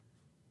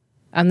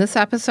On this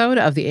episode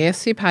of the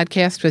ASC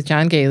Podcast with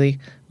John Gailey,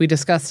 we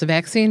discuss the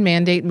vaccine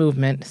mandate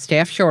movement,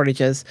 staff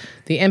shortages,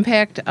 the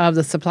impact of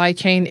the supply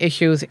chain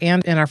issues,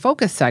 and in our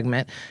focus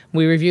segment,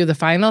 we review the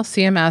final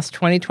CMS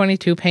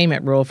 2022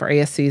 payment rule for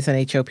ASCs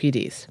and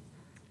HOPDs.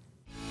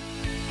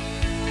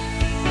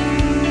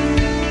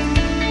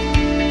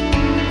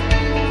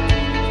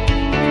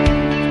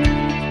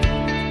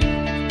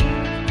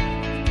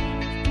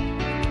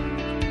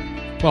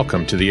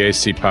 Welcome to the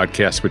ASC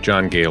Podcast with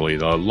John Gailey,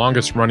 the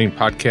longest-running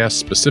podcast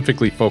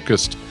specifically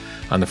focused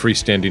on the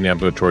freestanding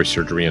ambulatory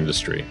surgery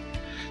industry.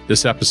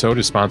 This episode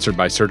is sponsored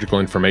by Surgical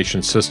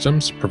Information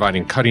Systems,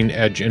 providing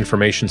cutting-edge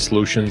information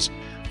solutions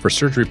for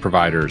surgery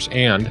providers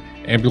and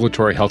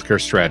ambulatory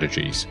healthcare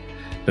strategies,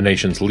 the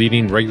nation's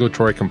leading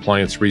regulatory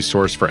compliance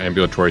resource for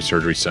ambulatory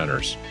surgery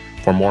centers.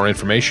 For more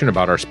information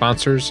about our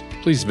sponsors,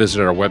 please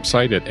visit our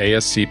website at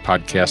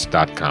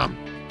ascpodcast.com.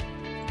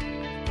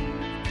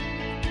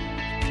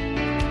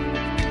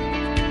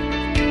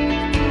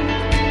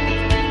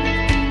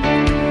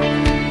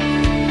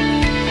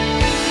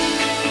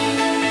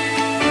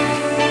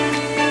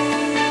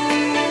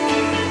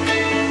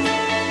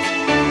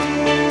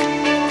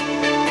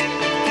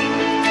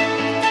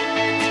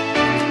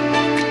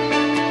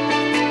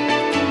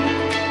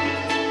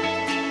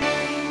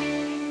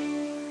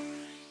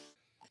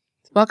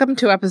 Welcome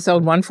to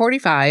episode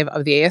 145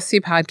 of the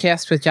ASC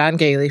Podcast with John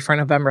Gailey for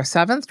November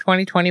 7th,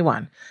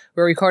 2021.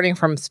 We're recording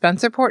from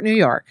Spencerport, New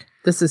York.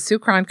 This is Sue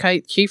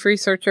Cronkite, Chief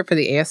Researcher for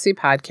the ASC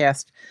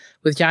Podcast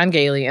with John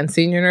Gailey and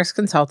Senior Nurse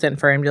Consultant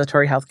for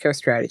Ambulatory Healthcare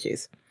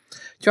Strategies.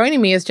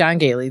 Joining me is John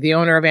Gailey, the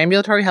owner of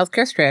Ambulatory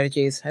Healthcare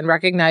Strategies and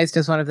recognized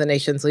as one of the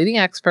nation's leading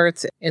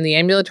experts in the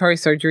ambulatory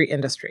surgery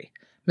industry.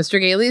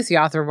 Mr. Gailey is the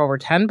author of over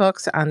 10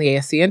 books on the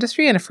ASC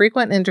industry and a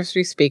frequent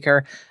industry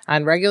speaker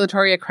on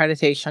regulatory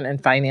accreditation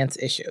and finance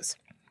issues.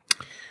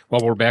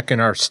 Well, we're back in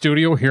our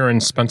studio here in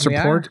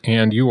Spencerport,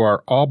 and you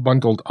are all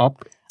bundled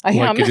up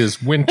like it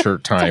is winter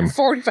time. Like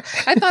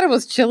 45. I thought it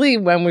was chilly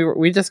when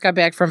we just got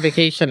back from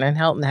vacation in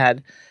Hilton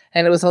Head,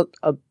 and it was a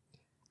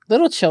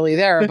little chilly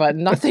there, but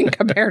nothing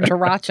compared to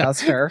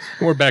Rochester.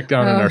 We're back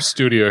down in our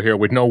studio here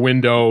with no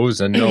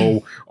windows and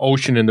no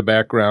ocean in the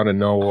background and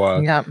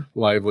no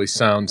lively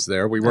sounds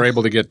there. We were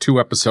able to get 2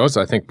 episodes,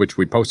 I think, which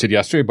we posted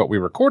yesterday, but we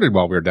recorded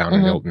while we were down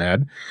in Hilton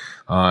Head.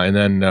 And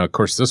then, of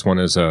course, this one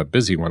is a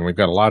busy one. We've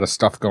got a lot of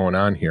stuff going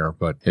on here,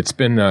 but it's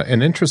been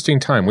an interesting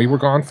time. We were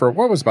gone for,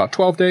 about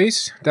 12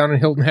 days down in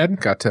Hilton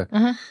Head. Got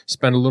to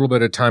spend a little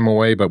bit of time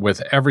away, but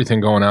with everything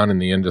going on in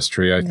the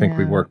industry, I think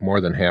we worked more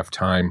than half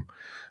time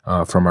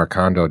from our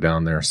condo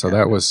down there. So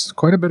that was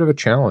quite a bit of a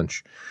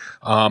challenge.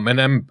 And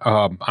then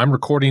I'm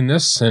recording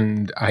this,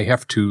 and I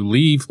have to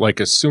leave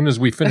as soon as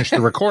we finish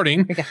the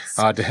recording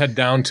to head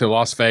down to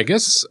Las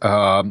Vegas.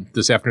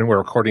 This afternoon, we're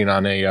recording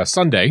on a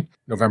Sunday,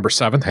 November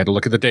 7th. I had to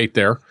look at the date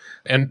there.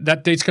 And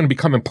that date's going to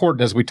become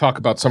important as we talk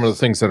about some of the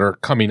things that are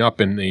coming up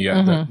in the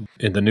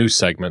in the news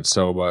segment.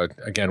 So,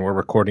 again, we're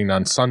recording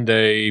on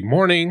Sunday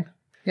morning.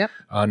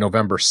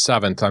 November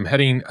 7th. I'm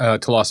heading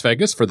to Las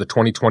Vegas for the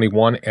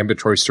 2021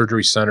 Ambulatory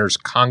Surgery Centers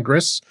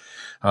Congress,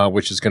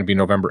 which is going to be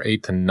November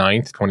 8th and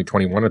 9th,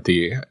 2021 at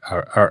the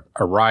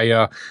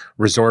Araya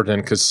Resort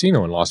and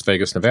Casino in Las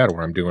Vegas, Nevada,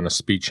 where I'm doing a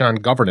speech on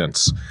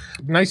governance.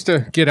 Nice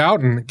to get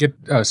out and get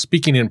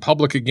speaking in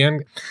public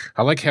again.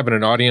 I like having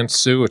an audience,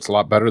 Sue. It's a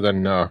lot better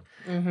than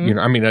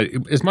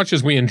as much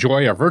as we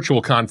enjoy our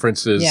virtual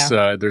conferences,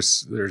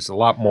 there's a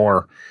lot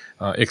more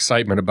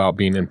excitement about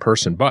being in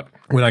person. But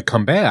when I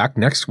come back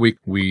next week,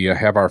 we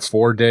have our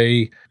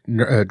 4-day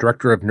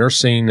Director of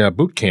Nursing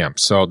boot camp.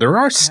 So there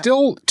are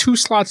still 2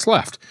 slots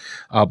left,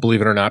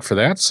 believe it or not, for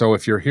that. So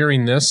if you're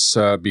hearing this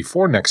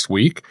before next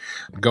week,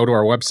 go to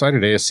our website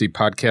at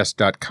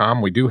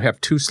ascpodcast.com. We do have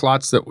 2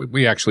 slots that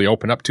we actually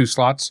open up 2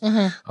 slots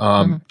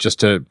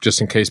just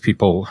in case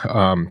people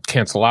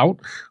cancel out.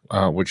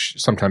 Which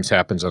sometimes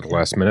happens at the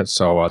last minute.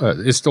 So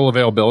it's still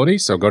availability.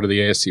 So go to the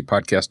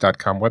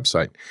ascpodcast.com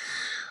website.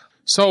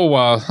 So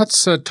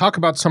let's talk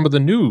about some of the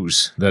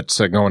news that's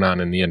going on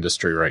in the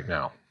industry right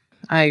now.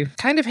 I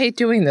kind of hate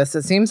doing this.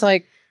 It seems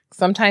like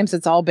sometimes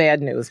it's all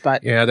bad news,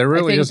 but yeah, there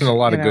really isn't a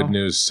lot of good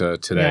news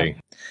today.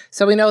 Yeah.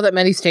 So we know that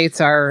many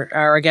states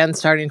are again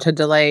starting to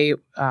delay,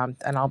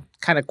 and I'll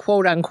kind of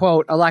quote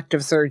unquote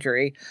elective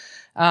surgery.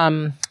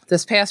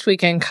 This past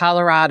week in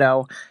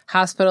Colorado,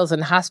 hospitals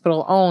and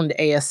hospital-owned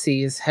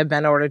ASCs have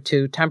been ordered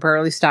to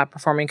temporarily stop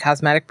performing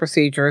cosmetic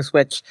procedures,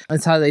 which,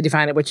 that's how they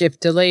define it, which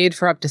if delayed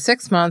for up to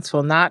 6 months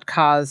will not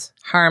cause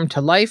harm to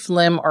life,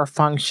 limb, or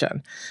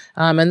function.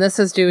 And this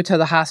is due to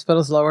the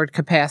hospital's lowered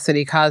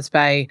capacity caused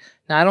by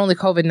not only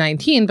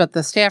COVID-19, but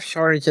the staff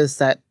shortages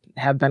that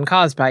have been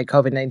caused by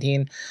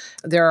COVID-19.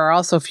 There are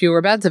also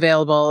fewer beds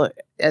available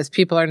as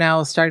people are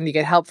now starting to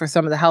get help for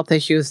some of the health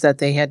issues that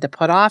they had to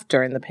put off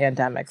during the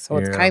pandemic. So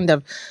it's kind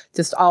of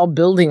just all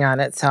building on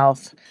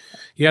itself.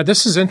 Yeah,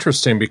 this is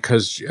interesting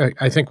because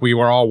I think we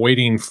were all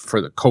waiting for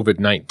the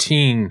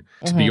COVID-19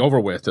 to be over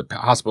with, the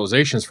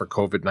hospitalizations for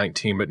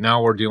COVID-19, but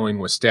now we're dealing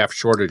with staff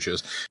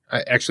shortages.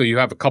 Actually, you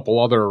have a couple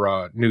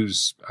other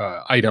news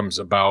items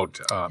about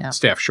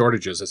staff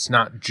shortages. It's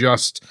not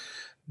just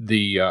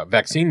the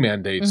vaccine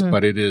mandates,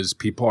 but it is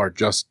people are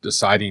just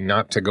deciding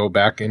not to go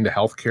back into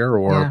healthcare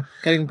or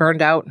getting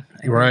burned out.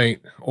 Right.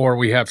 Or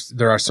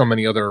there are so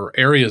many other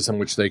areas in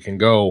which they can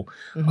go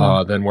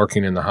than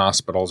working in the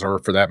hospitals or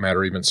for that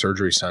matter, even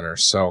surgery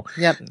centers. So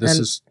this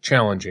is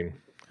challenging.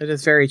 It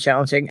is very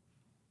challenging.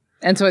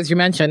 And so as you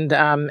mentioned,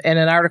 in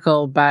an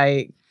article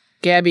by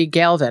Gabby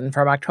Galvin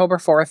from October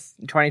 4th,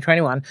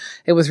 2021,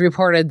 it was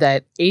reported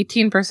that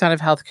 18%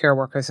 of healthcare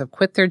workers have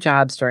quit their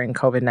jobs during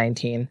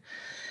COVID-19.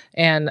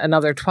 And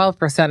another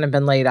 12% have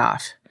been laid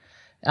off.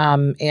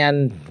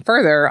 And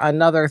further,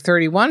 another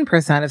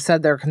 31% have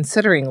said they're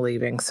considering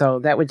leaving. So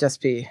that would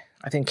just be,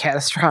 I think,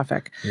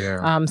 catastrophic.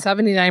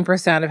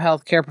 79% of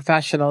healthcare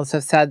professionals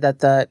have said that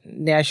the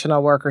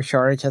national worker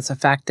shortage has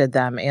affected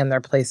them and their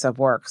place of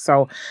work.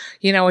 So,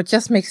 it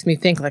just makes me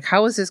think, like,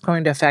 how is this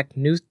going to affect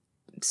new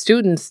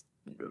students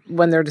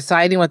when they're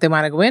deciding what they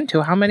want to go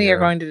into? How many are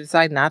going to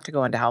decide not to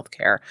go into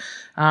healthcare?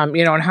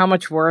 And how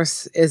much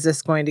worse is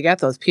this going to get?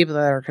 Those people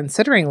that are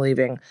considering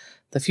leaving,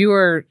 the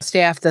fewer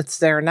staff that's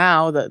there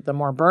now, the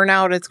more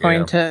burnout it's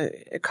going to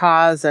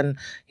cause. And,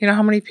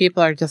 how many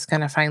people are just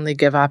going to finally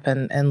give up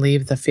and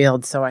leave the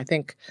field? So I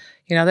think,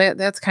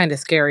 that's kind of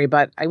scary.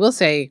 But I will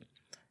say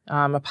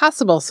a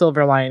possible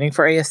silver lining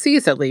for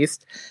ASCs, at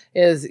least,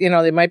 is,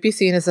 they might be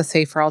seen as a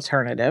safer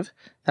alternative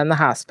than the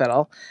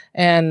hospital.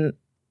 And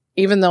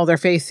even though they're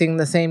facing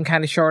the same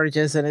kind of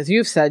shortages, and as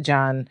you've said,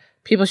 John,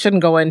 people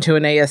shouldn't go into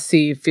an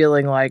ASC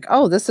feeling like,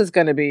 oh, this is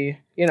going to be,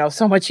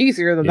 so much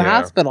easier than the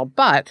hospital.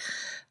 But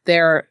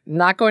they're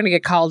not going to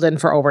get called in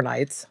for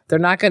overnights. They're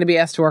not going to be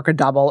asked to work a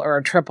double or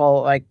a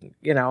triple like,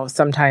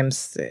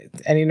 sometimes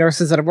any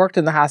nurses that have worked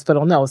in the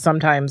hospital know.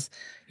 Sometimes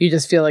you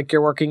just feel like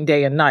you're working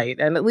day and night.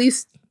 And at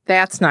least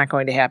that's not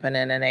going to happen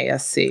in an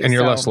ASC. And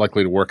you're less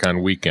likely to work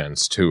on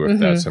weekends, too, if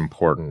that's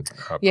important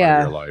part of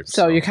your life.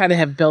 So you kind of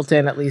have built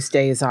in at least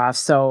days off.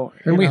 So,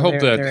 and we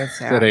hope that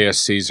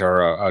ASCs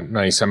are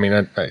nice. I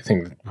mean, I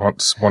think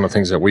one of the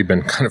things that we've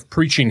been kind of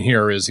preaching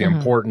here is the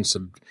importance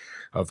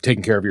of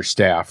taking care of your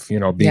staff,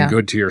 being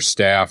good to your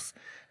staff.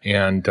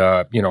 And,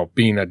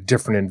 being a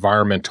different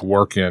environment to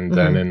work in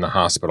than in the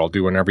hospital,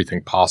 doing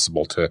everything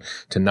possible to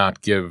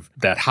not give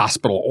that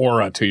hospital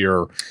aura to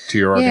your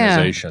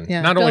organization.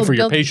 Not only for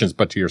your patients,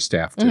 but to your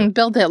staff, too.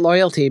 Build that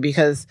loyalty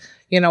because,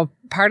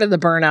 part of the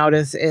burnout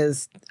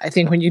is I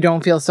think when you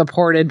don't feel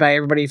supported by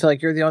everybody, you feel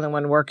like you're the only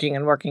one working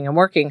and working and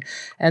working.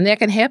 And that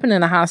can happen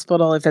in a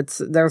hospital if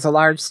there's a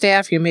large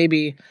staff. You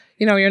maybe,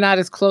 you're not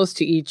as close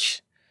to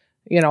each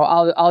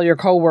all your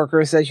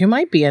coworkers as you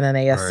might be in an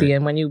ASC. Right.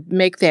 And when you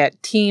make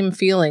that team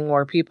feeling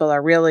where people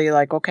are really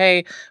like,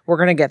 okay, we're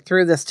going to get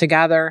through this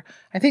together,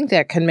 I think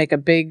that can make a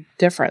big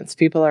difference.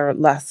 People are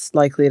less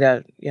likely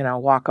to,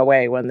 walk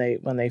away when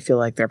they feel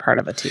like they're part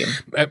of a team.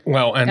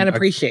 And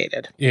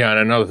appreciated. And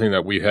another thing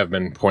that we have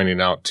been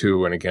pointing out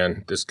too, and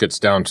again, this gets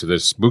down to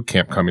this boot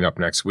camp coming up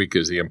next week,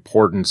 is the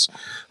importance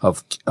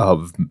of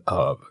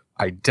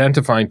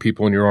identifying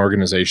people in your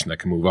organization that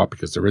can move up,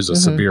 because there is a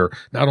severe,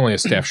 not only a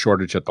staff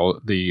shortage at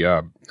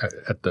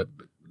the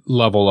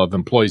level of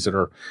employees that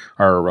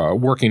are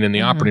working in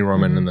the operating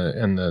room and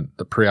in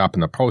the pre-op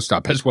and the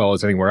post-op, as well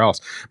as anywhere else,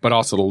 but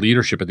also the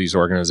leadership of these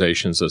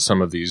organizations. As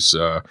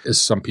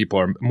some people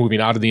are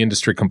moving out of the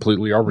industry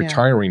completely or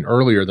retiring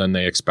earlier than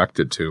they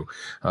expected to.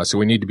 So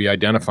we need to be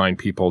identifying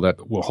people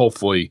that will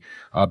hopefully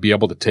be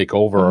able to take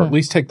over or at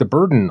least take the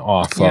burden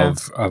off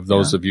of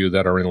those of you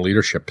that are in a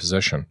leadership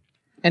position.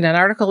 In an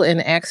article in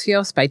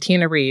Axios by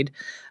Tina Reed,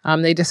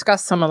 they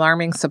discussed some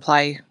alarming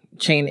supply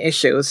chain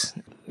issues.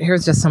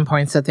 Here's just some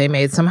points that they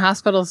made. Some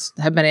hospitals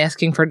have been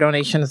asking for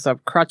donations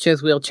of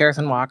crutches, wheelchairs,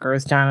 and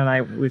walkers. John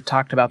and we've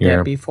talked about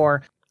that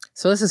before.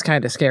 So this is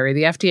kind of scary.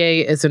 The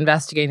FDA is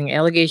investigating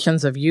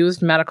allegations of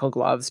used medical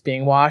gloves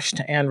being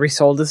washed and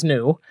resold as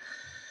new.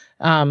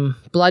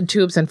 Blood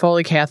tubes and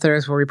Foley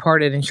catheters were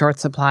reported in short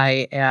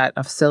supply at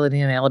a facility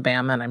in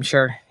Alabama, and I'm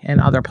sure in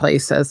other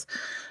places.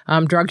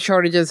 Drug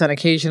shortages and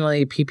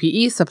occasionally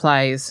PPE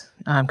supplies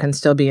can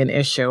still be an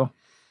issue.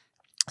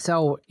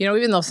 So,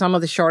 even though some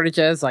of the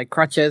shortages, like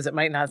crutches, it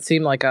might not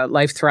seem like a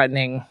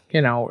life-threatening,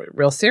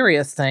 real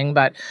serious thing,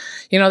 but,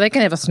 they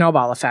can have a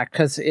snowball effect,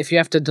 because if you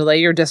have to delay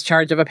your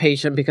discharge of a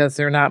patient because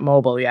they're not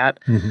mobile yet,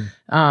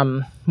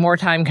 more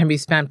time can be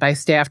spent by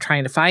staff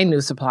trying to find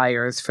new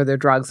suppliers for their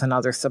drugs and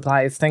other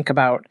supplies. Think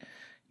about,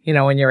 in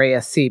your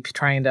ASC,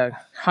 trying to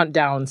hunt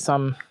down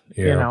some,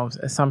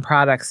 some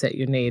products that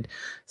you need.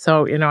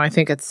 So, I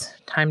think it's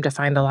time to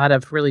find a lot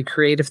of really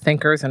creative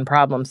thinkers and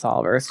problem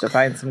solvers to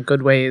find some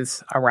good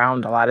ways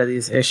around a lot of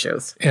these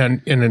issues.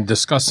 And in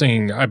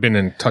discussing, I've been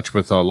in touch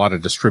with a lot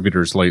of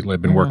distributors lately.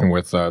 I've been working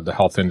with the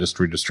Health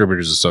Industry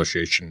Distributors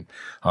Association,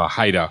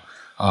 HIDA,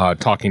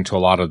 talking to a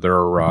lot of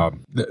their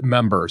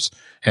members,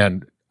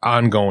 and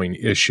ongoing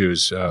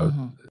issues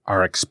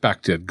are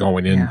expected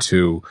going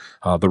into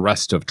the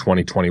rest of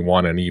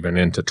 2021 and even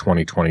into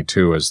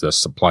 2022 as the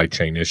supply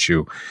chain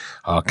issue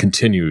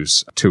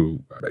continues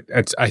to,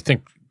 I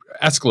think,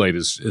 escalate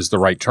is the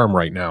right term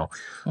right now.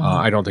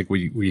 I don't think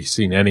we've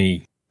seen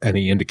any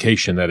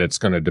indication that it's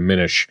going to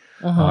diminish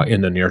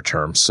in the near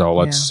term. So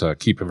let's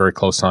keep a very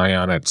close eye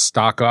on it.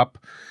 Stock up,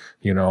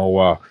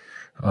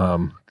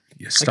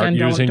 start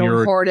Again, using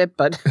don't hoard it,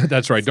 but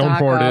that's right. Don't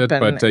hoard it,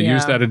 but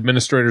use that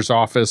administrator's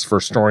office for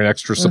storing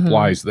extra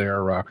supplies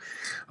there.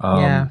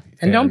 And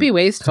don't be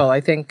wasteful. I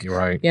think you're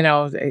right.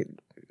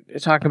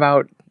 Talk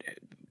about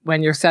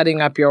when you're setting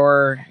up the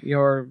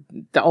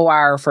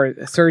OR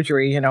for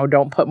surgery.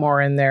 Don't put more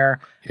in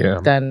there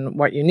than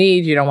what you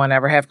need. You don't want to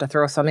ever have to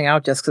throw something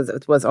out just because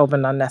it was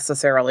opened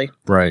unnecessarily.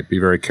 Right. Be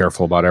very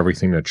careful about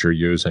everything that you're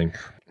using.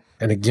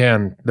 And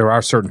again, there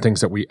are certain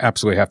things that we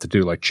absolutely have to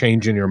do, like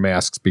changing your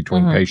masks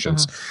between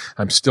patients.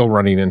 I'm still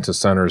running into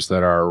centers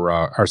that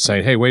are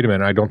saying, "Hey, wait a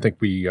minute! I don't think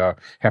we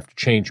have to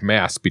change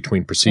masks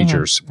between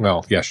procedures."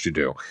 Well, yes, you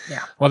do. Yeah.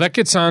 Well, that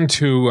gets on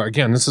to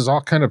again. This is all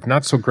kind of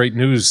not so great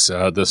news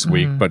this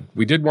week, but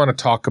we did want to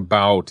talk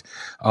about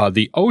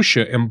the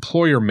OSHA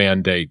employer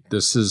mandate.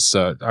 This is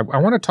I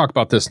want to talk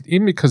about this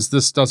even because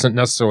this doesn't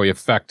necessarily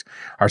affect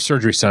our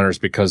surgery centers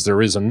because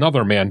there is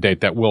another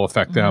mandate that will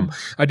affect them.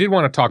 I did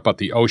want to talk about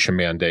the OSHA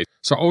mandate.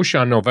 So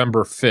OSHA on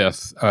November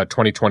 5th,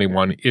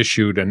 2021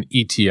 issued an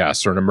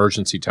ETS or an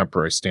emergency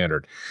temporary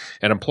standard,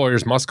 and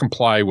employers must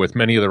comply with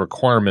many of the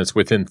requirements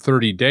within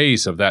 30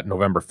 days of that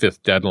November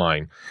 5th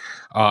deadline,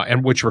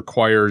 and which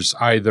requires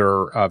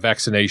either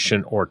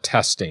vaccination or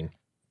testing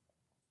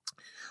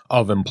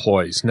of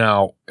employees.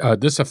 Now,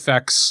 this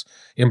affects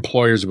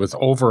employers with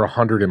over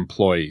 100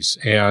 employees,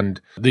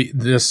 and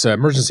this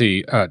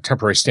emergency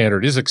temporary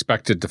standard is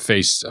expected to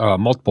face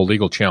multiple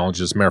legal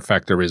challenges. Matter of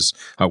fact, there is,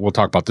 we'll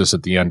talk about this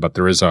at the end, but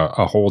there is a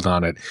hold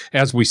on it.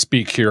 As we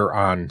speak here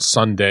on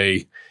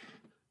Sunday,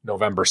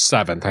 November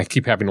 7th, I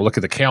keep having to look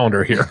at the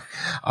calendar here.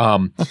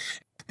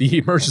 The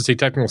emergency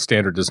technical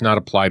standard does not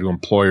apply to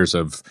employees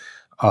of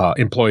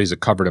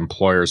covered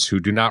employers who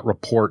do not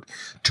report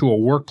to a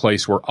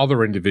workplace where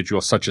other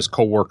individuals such as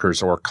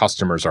coworkers or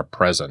customers are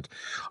present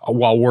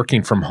while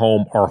working from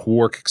home or who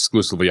work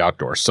exclusively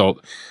outdoors.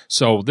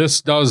 So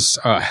this does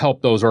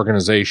help those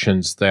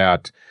organizations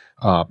that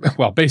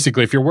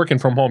basically, if you're working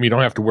from home, you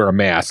don't have to wear a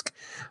mask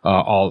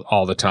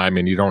all the time,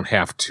 and you don't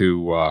have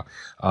to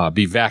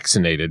be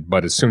vaccinated.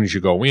 But as soon as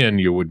you go in,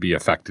 you would be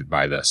affected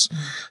by this.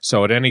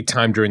 So at any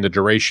time during the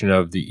duration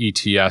of the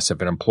ETS, if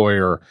an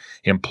employer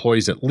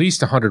employs at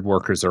least 100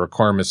 workers, the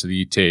requirements of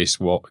the ETS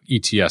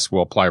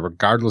will apply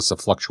regardless of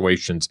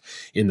fluctuations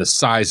in the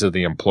size of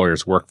the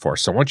employer's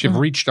workforce. So once you've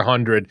reached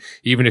 100,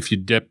 even if you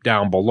dip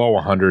down below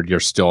 100,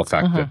 you're still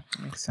affected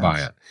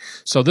by it.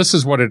 So this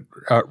is what it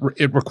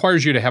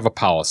requires you to have a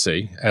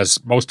policy,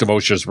 as most of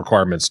OSHA's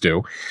requirements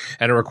do,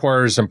 and it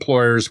requires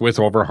employers with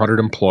over 100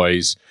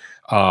 employees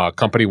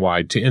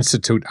company-wide to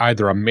institute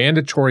either a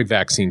mandatory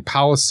vaccine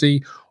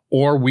policy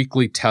or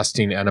weekly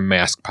testing and a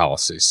mask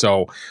policy.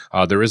 So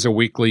there is a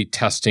weekly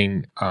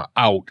testing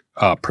out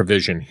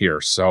provision here.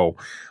 So,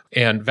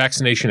 and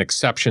vaccination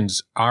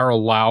exceptions are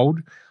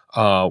allowed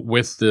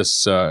with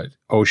this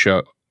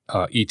OSHA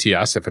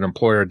ETS. If an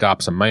employer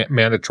adopts a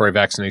mandatory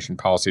vaccination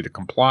policy to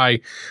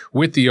comply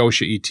with the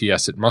OSHA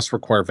ETS, it must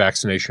require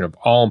vaccination of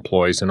all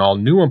employees and all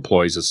new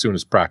employees as soon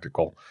as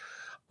practical,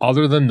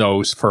 other than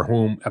those for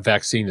whom a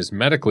vaccine is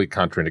medically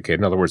contraindicated.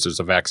 In other words, there's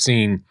a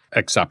vaccine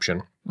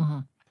exception,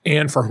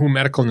 and for whom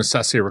medical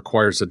necessity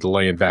requires a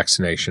delay in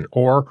vaccination,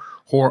 or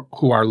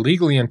who are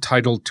legally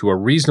entitled to a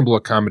reasonable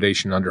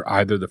accommodation under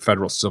either the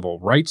federal civil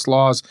rights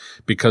laws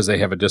because they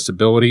have a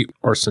disability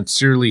or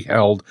sincerely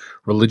held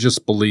religious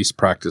beliefs,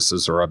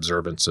 practices, or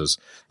observances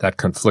that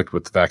conflict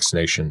with the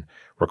vaccination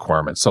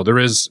requirements. So there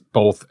is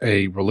both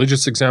a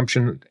religious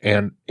exemption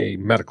and a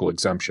medical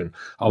exemption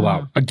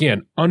allowed,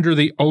 again, under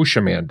the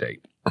OSHA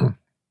mandate.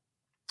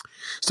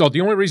 So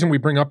the only reason we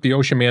bring up the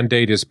OSHA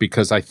mandate is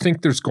because I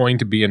think there's going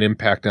to be an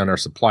impact on our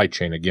supply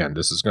chain. Again,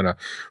 this is going to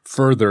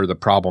further the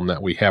problem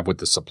that we have with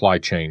the supply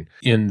chain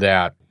in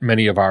that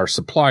many of our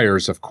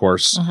suppliers, of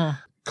course,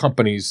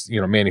 companies,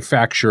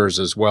 manufacturers,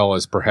 as well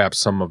as perhaps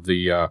some of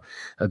the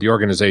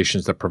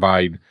organizations that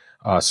provide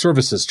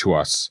services to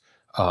us,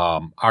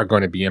 are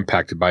going to be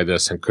impacted by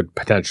this and could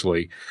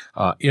potentially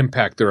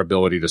impact their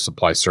ability to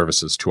supply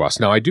services to us.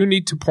 Now, I do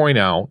need to point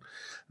out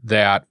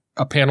that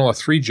a panel of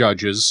 3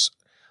 judges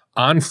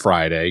on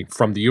Friday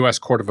from the U.S.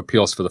 Court of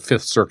Appeals for the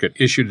Fifth Circuit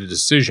issued a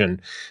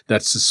decision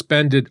that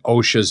suspended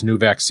OSHA's new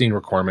vaccine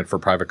requirement for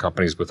private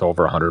companies with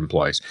over 100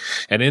 employees.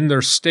 And in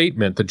their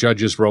statement, the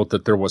judges wrote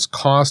that there was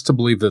cause to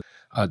believe that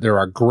there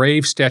are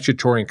grave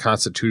statutory and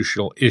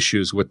constitutional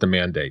issues with the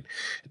mandate.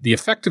 The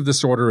effect of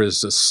this order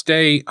is a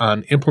stay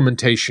on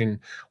implementation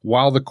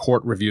while the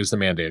court reviews the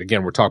mandate.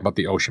 Again, we're talking about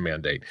the OSHA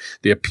mandate.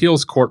 The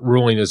appeals court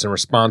ruling is in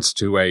response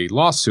to a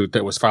lawsuit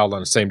that was filed on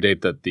the same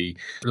date that the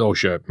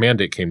OSHA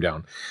mandate came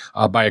down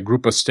by a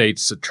group of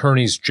states'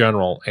 attorneys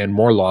general, and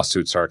more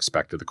lawsuits are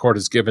expected. The court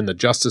has given the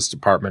Justice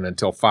Department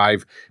until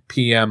 5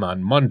 p.m.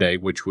 on Monday,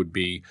 which would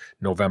be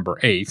November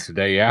 8th, the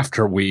day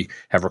after we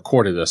have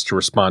recorded this, to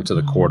respond to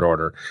the court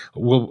order.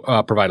 We'll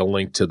provide a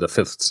link to the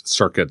Fifth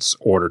Circuit's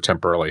order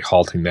temporarily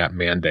halting that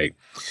mandate.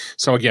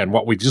 So again,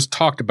 what we just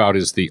talked about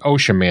is the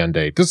OSHA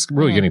mandate. This is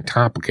really getting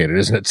complicated,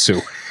 isn't it,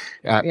 Sue?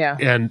 Yeah.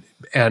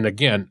 And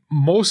again,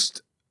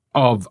 most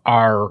of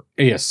our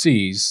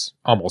ASCs,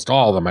 almost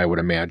all of them, I would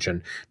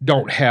imagine,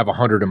 don't have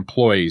 100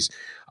 employees.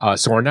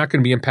 So are not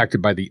going to be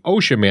impacted by the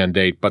OSHA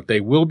mandate, but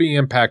they will be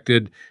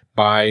impacted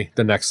by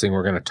the next thing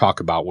we're going to talk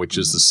about, which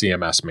is the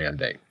CMS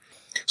mandate.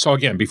 So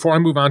again, before I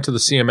move on to the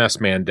CMS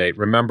mandate,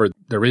 remember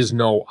there is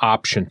no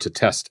option to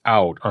test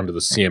out under the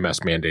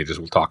CMS mandate, as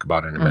we'll talk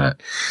about in a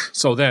minute.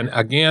 So then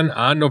again,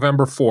 on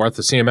November 4th,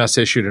 the CMS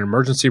issued an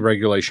emergency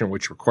regulation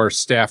which requires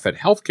staff at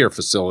healthcare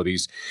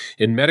facilities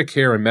in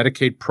Medicare and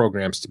Medicaid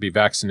programs to be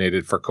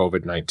vaccinated for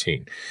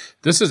COVID-19.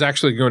 This is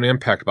actually going to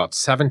impact about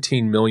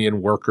 17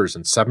 million workers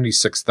in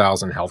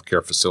 76,000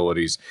 healthcare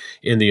facilities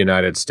in the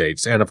United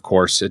States. And of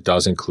course, it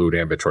does include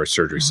ambulatory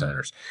surgery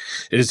centers.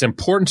 It is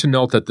important to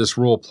note that this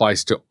rule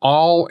applies to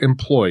all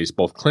employees,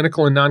 both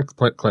clinical and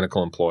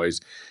non-clinical employees,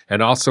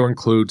 and also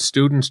includes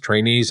students,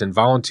 trainees, and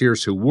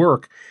volunteers who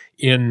work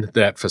in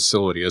that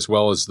facility, as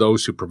well as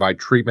those who provide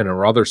treatment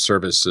or other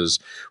services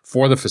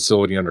for the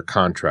facility under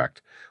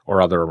contract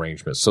or other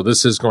arrangements. So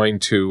this is going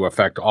to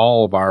affect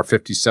all of our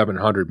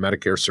 5,700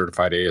 Medicare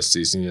certified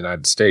ASCs in the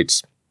United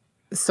States.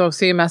 So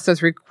CMS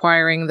is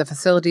requiring the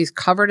facilities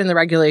covered in the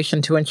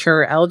regulation to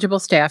ensure eligible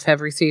staff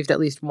have received at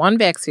least one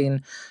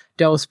vaccine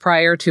dose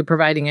prior to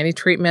providing any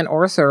treatment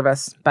or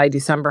service by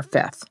December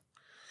 5th.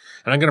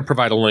 And I'm going to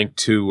provide a link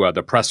to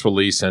the press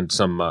release and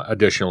some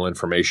additional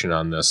information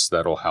on this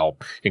that'll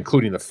help,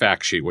 including the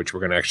fact sheet, which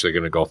we're going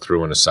to go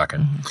through in a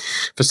second.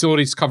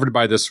 Facilities covered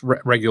by this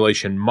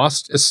regulation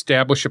must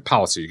establish a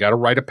policy. You got to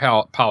write a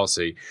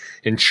policy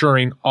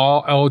ensuring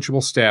all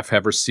eligible staff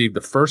have received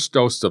the first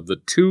dose of the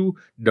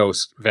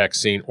 2-dose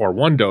vaccine or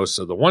 1 dose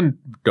of the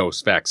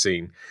 1-dose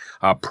vaccine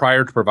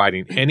prior to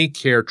providing any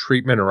care,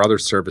 treatment, or other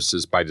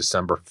services by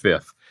December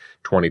 5th.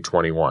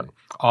 2021.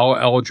 All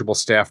eligible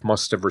staff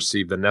must have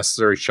received the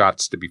necessary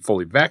shots to be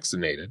fully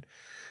vaccinated.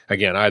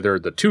 Again, either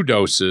the 2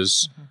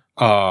 doses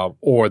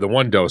or the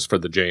 1 dose for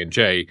the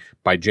J&J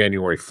by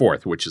January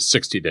 4th, which is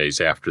 60 days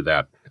after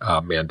that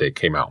mandate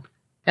came out.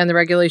 And the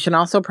regulation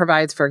also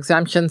provides for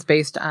exemptions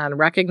based on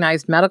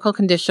recognized medical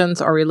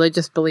conditions or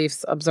religious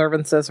beliefs,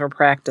 observances, or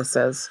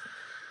practices.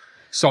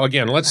 So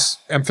again, let's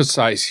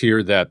emphasize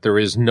here that there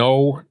is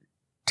no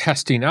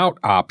testing out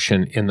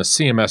option in the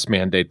CMS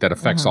mandate that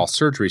affects all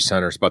surgery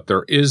centers, but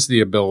there is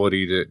the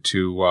ability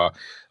to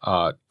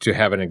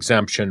have an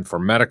exemption for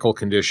medical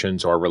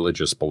conditions or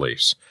religious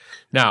beliefs.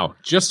 Now,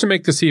 just to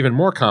make this even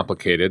more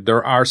complicated,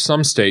 there are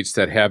some states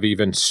that have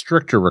even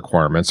stricter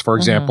requirements. For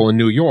example, in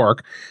New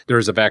York, there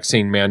is a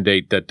vaccine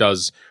mandate that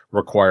does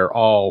require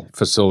all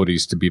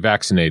facilities to be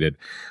vaccinated.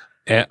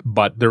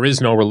 But there is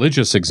no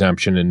religious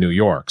exemption in New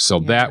York. So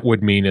that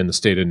would mean in the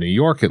state of New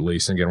York, at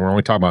least, again, we're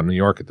only talking about New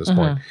York at this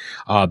point,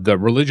 the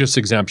religious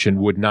exemption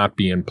would not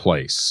be in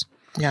place.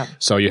 Yeah.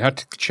 So you have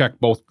to check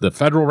both the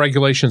federal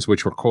regulations,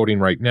 which we're quoting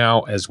right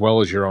now, as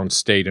well as your own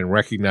state, and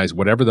recognize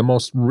whatever the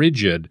most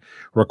rigid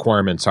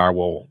requirements are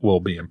will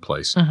be in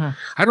place. I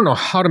don't know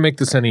how to make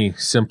this any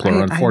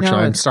simpler,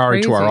 unfortunately. I'm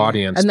sorry to our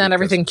audience. And then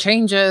everything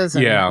changes.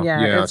 And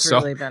it's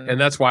really been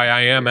and that's why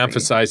I am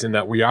emphasizing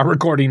that we are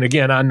recording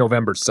again on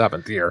November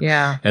 7th here.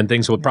 Yeah. And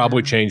things will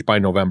probably change by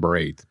November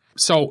 8th.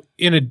 So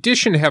in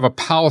addition to have a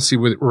policy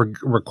with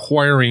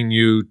requiring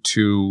you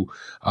to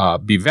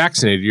be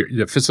vaccinated,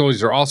 the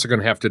facilities are also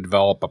going to have to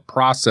develop a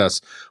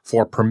process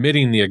for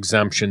permitting the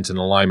exemptions in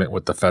alignment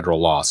with the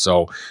federal law.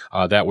 So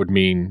that would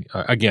mean,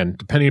 again,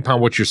 depending upon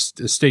what your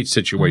state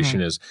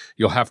situation is,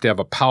 you'll have to have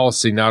a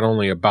policy not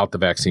only about the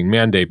vaccine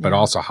mandate, but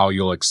also how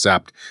you'll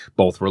accept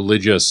both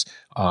religious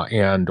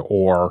and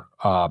or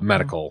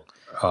medical.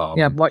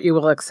 What you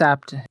will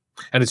accept.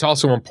 And it's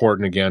also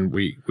important, again,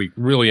 we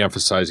really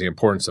emphasize the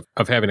importance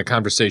of having a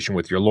conversation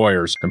with your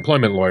lawyers,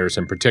 employment lawyers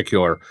in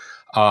particular,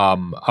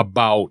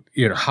 about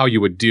how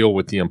you would deal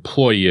with the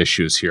employee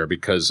issues here,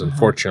 because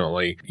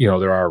unfortunately,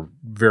 there are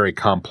very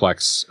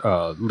complex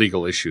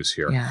legal issues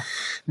here. Yeah.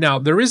 Now,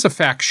 there is a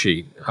fact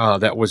sheet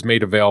that was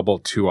made available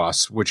to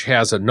us, which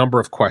has a number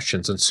of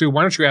questions. And Sue,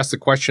 why don't you ask the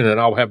question and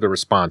I'll have the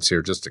response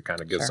here just to kind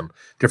of give some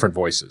different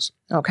voices.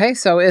 Okay,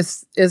 so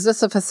is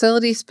this a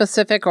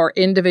facility-specific or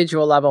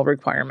individual level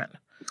requirement?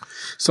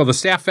 So the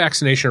staff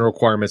vaccination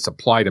requirements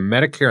apply to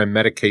Medicare and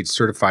Medicaid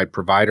certified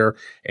provider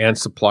and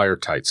supplier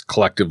types,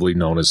 collectively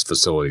known as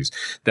facilities,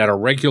 that are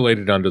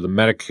regulated under the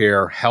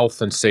Medicare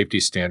health and safety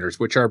standards,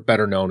 which are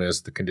better known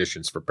as the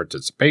conditions for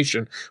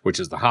participation, which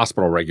is the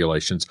hospital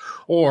regulations,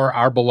 or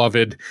our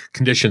beloved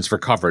conditions for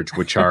coverage,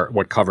 which are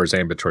what covers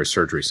ambulatory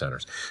surgery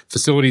centers.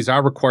 Facilities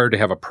are required to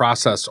have a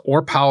process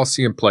or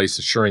policy in place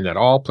assuring that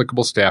all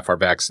applicable staff are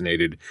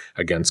vaccinated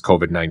against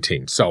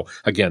COVID-19. So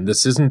again,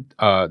 this is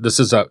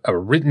a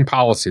written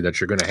policy that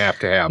you're going to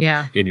have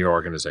in your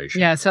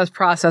organization. Yeah, it says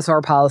process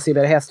or policy,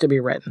 but it has to be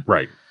written.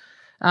 Right.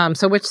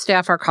 So which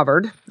staff are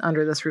covered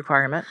under this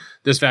requirement?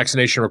 This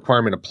vaccination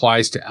requirement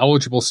applies to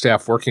eligible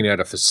staff working at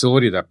a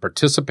facility that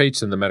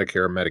participates in the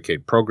Medicare and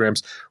Medicaid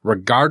programs,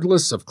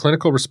 regardless of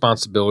clinical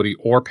responsibility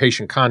or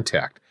patient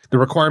contact. The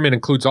requirement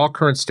includes all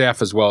current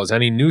staff as well as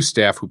any new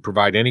staff who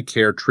provide any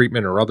care,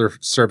 treatment, or other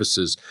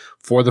services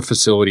for the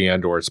facility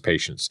and or its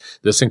patients.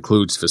 This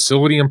includes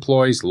facility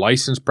employees,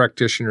 licensed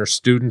practitioners,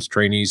 students,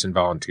 trainees, and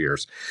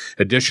volunteers.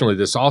 Additionally,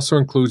 this also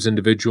includes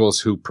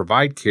individuals who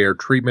provide care,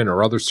 treatment,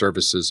 or other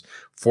services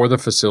for the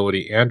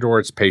facility and or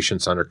its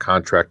patients under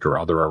contract or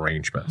other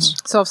arrangements.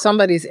 So if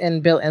somebody's in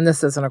bill, and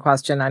this isn't a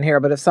question on here,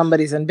 but if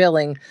somebody's in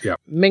billing,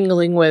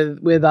 mingling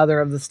with other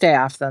of the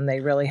staff, then they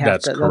really have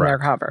That's to, correct. then they're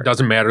covered.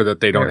 Doesn't matter that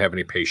they don't have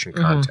any patient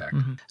contact.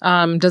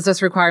 Does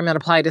this requirement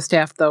apply to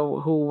staff, though,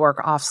 who work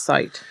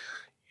off-site?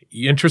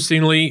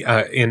 Interestingly,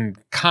 in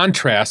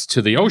contrast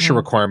to the OSHA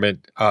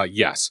requirement,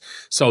 yes.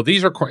 So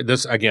these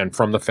this again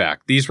from the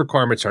fact, these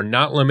requirements are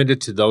not limited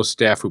to those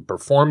staff who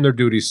perform their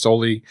duties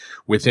solely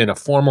within a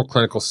formal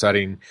clinical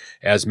setting,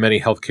 as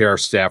many healthcare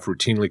staff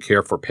routinely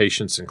care for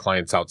patients and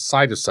clients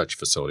outside of such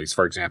facilities.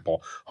 For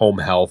example, home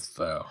health,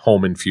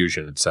 home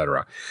infusion,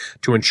 etc.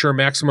 To ensure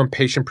maximum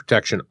patient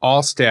protection,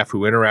 all staff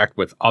who interact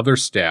with other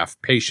staff,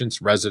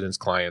 patients, residents,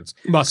 clients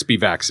must be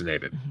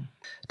vaccinated.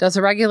 Does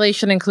the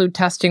regulation include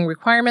testing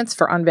requirements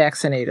for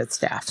unvaccinated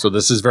staff? So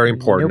this is very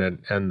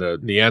important, and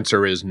the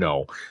answer is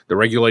no. The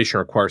regulation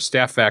requires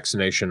staff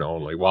vaccination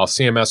only. While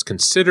CMS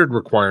considered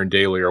requiring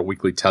daily or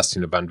weekly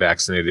testing of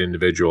unvaccinated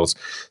individuals,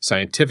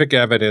 scientific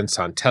evidence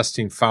on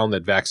testing found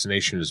that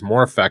vaccination is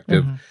more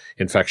effective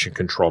infection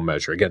control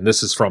measure. Again,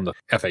 this is from the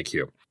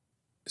FAQ.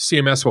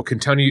 CMS will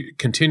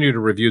continue to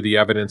review the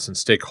evidence and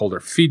stakeholder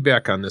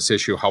feedback on this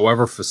issue.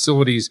 However,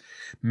 facilities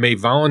may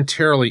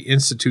voluntarily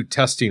institute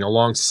testing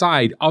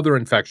alongside other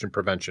infection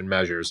prevention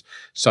measures,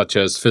 such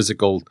as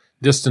physical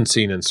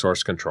distancing and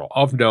source control.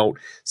 Of note,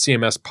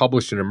 CMS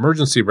published an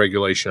emergency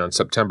regulation on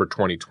September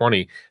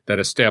 2020 that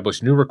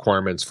established new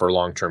requirements for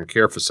long-term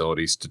care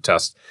facilities to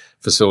test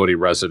facility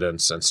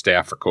residents and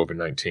staff for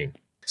COVID-19.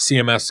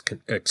 CMS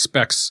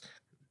expects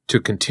to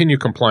continue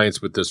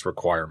compliance with this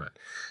requirement.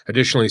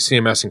 Additionally,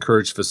 CMS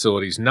encouraged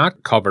facilities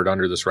not covered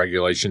under this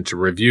regulation to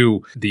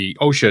review the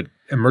OSHA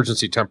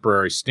emergency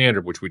temporary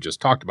standard, which we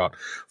just talked about,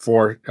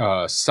 for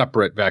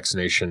separate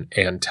vaccination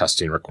and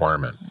testing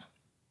requirement.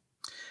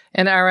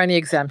 And are any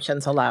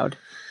exemptions allowed?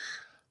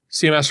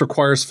 CMS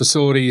requires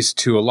facilities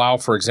to allow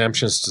for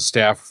exemptions to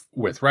staff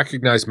with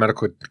recognized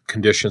medical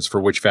conditions for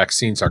which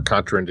vaccines are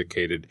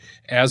contraindicated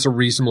as a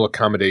reasonable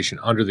accommodation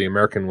under the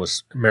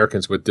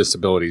Americans with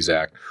Disabilities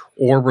Act,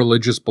 or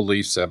religious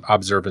beliefs,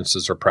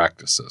 observances, or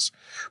practices.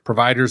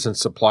 Providers and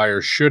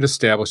suppliers should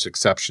establish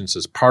exceptions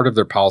as part of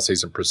their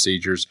policies and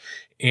procedures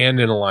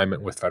and in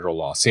alignment with federal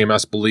law.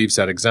 CMS believes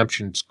that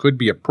exemptions could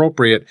be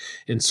appropriate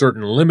in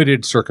certain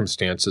limited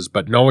circumstances,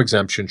 but no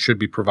exemption should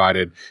be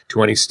provided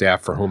to any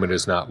staff for whom it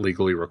is not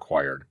legally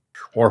required,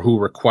 or who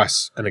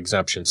requests an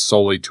exemption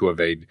solely to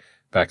evade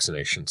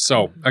vaccination.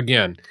 So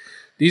again,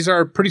 these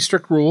are pretty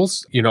strict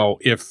rules.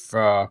 If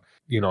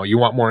you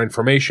want more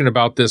information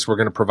about this, we're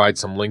going to provide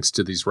some links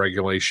to these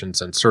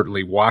regulations, and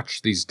certainly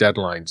watch these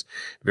deadlines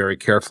very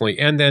carefully,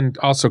 and then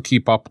also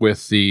keep up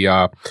with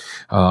the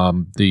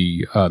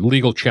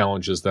legal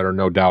challenges that are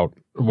no doubt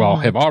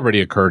have already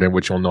occurred and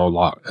which will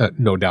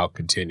no doubt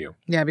continue.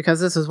 Yeah, because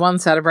this is one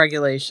set of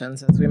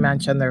regulations. As we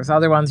mentioned, there's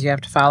other ones you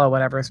have to follow,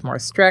 whatever is more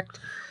strict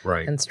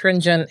and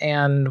stringent,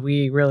 and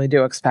we really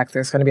do expect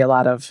there's going to be a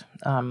lot of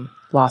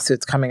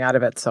lawsuits coming out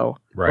of it. So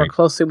work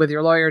closely with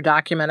your lawyer,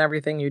 document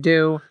everything you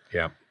do.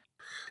 Yeah.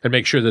 And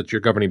make sure that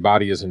your governing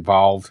body is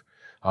involved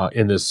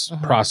in this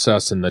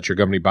process, and that your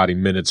governing body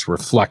minutes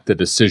reflect the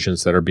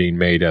decisions that are being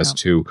made as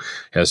to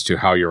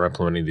how you're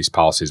implementing these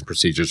policies and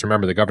procedures.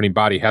 Remember, the governing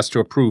body has to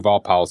approve all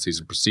policies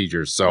and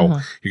procedures. So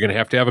you're going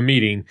to have a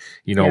meeting,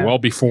 well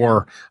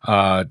before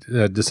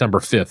December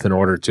 5th in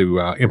order to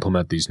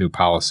implement these new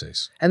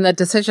policies. And the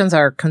decisions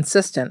are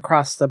consistent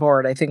across the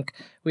board. I think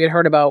we had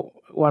heard about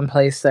one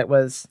place that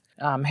was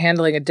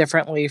handling it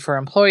differently for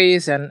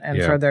employees and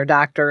for their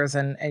doctors.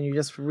 And you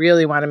just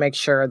really want to make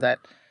sure that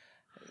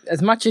as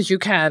much as you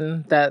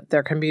can, that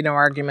there can be no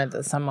argument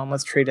that someone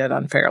was treated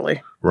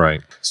unfairly.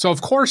 Right. So,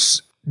 of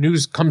course,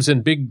 news comes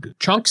in big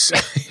chunks,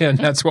 and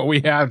that's what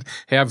we have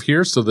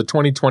here. So the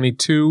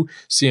 2022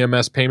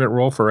 CMS payment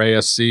rule for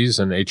ASCs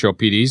and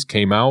HOPDs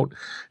came out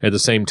at the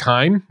same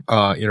time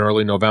in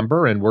early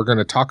November, and we're going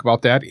to talk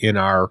about that in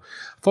our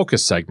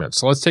focus segment.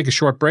 So let's take a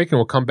short break, and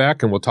we'll come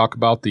back and we'll talk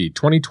about the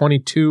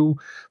 2022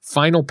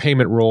 final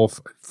payment rule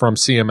from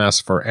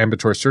CMS for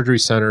ambulatory surgery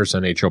centers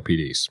and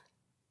HOPDs.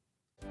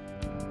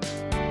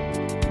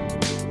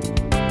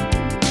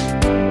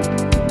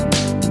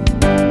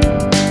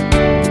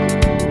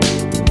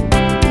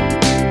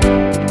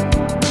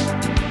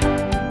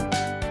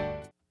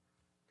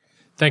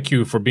 Thank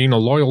you for being a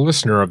loyal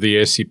listener of the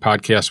ASC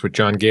Podcast with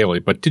John Gailey.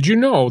 But did you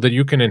know that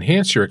you can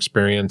enhance your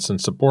experience and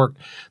support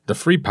the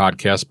free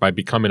podcast by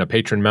becoming a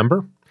patron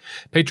member?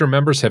 Patron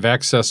members have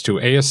access to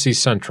ASC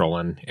Central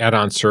and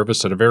add-on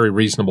service at a very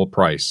reasonable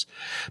price.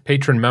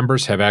 Patron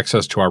members have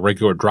access to our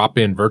regular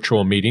drop-in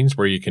virtual meetings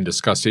where you can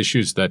discuss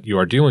issues that you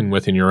are dealing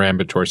with in your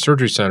ambulatory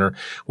surgery center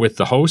with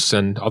the hosts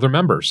and other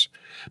members.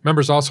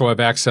 Members also have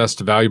access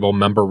to valuable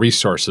member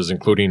resources,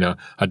 including a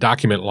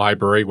document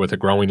library with a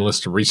growing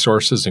list of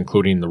resources,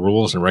 including the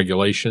rules and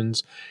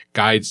regulations,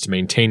 guides to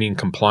maintaining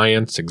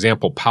compliance,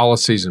 example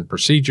policies and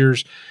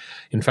procedures,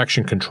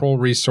 infection control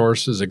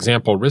resources,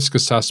 example risk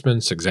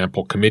assessments,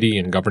 example committee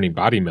and governing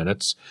body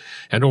minutes,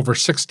 and over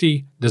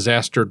 60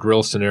 disaster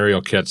drill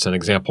scenario kits and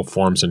example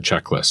forms and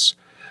checklists.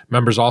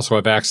 Members also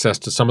have access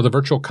to some of the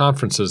virtual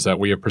conferences that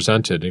we have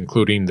presented,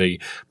 including the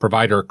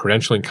Provider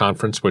Credentialing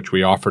Conference, which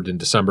we offered in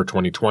December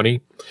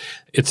 2020.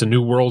 It's a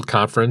New World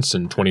Conference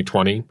in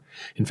 2020.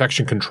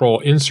 Infection Control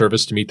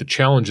in-Service to meet the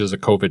challenges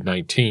of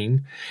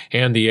COVID-19,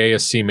 and the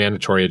ASC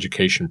Mandatory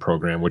Education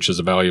Program, which is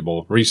a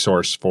valuable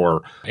resource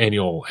for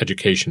annual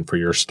education for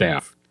your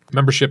staff.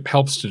 Membership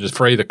helps to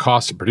defray the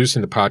cost of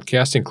producing the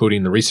podcast,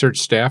 including the research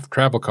staff,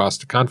 travel costs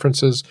to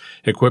conferences,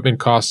 equipment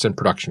costs, and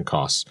production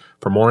costs.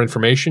 For more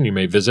information, you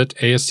may visit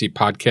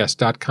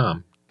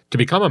ascpodcast.com. To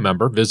become a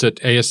member, visit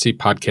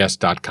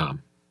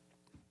ascpodcast.com.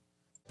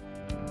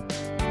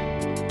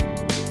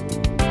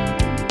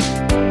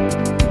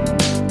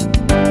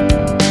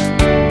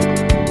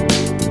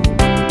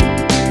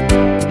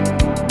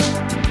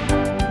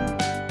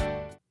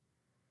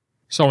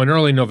 So in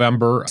early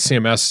November,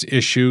 CMS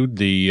issued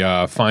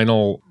the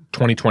final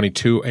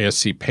 2022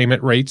 ASC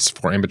payment rates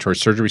for ambulatory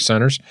surgery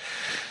centers.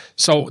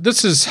 So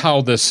this is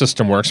how the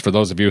system works. For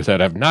those of you that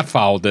have not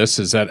followed this,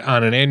 is that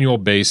on an annual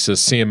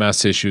basis,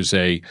 CMS issues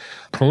a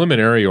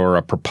preliminary or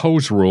a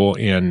proposed rule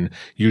in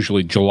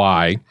usually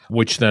July,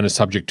 which then is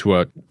subject to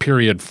a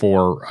period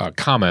for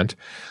comment.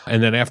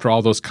 And then after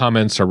all those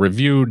comments are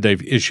reviewed,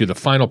 they've issued the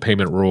final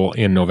payment rule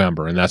in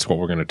November. And that's what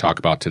we're going to talk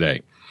about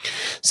today.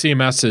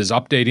 CMS is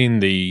updating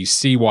the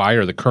CY,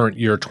 or the current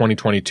year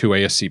 2022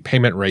 ASC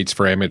payment rates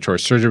for ambulatory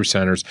surgery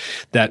centers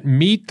that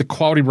meet the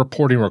quality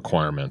reporting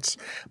requirements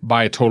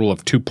by a total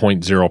of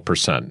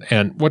 2.0%.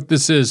 And what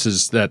this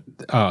is that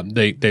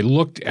they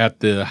looked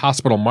at the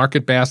hospital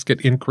market basket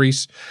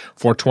increase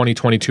for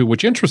 2022,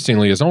 which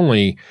interestingly is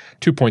only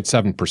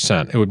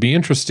 2.7%. It would be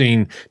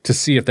interesting to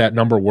see if that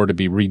number were to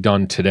be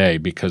redone today,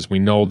 because we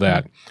know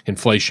that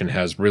inflation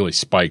has really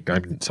spiked.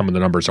 Some of the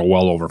numbers are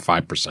well over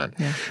 5%.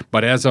 Yeah.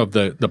 But as of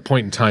the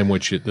point in time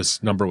which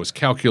this number was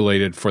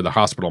calculated for the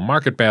hospital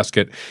market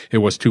basket, it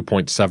was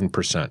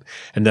 2.7%.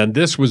 And then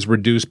this was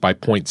reduced by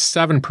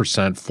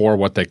 0.7% for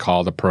what they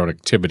call the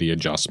productivity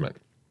adjustment.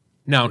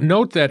 Now,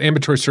 note that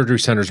ambulatory surgery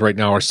centers right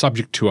now are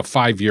subject to a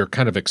 5-year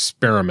kind of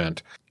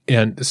experiment.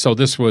 And so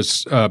this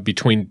was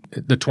between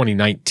the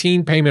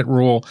 2019 payment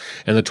rule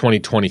and the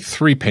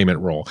 2023 payment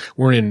rule.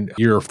 We're in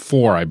year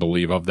 4, I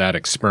believe, of that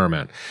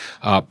experiment.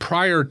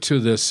 Prior to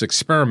this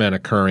experiment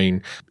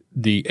occurring,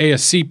 the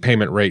ASC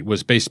payment rate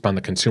was based upon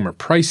the Consumer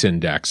Price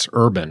Index,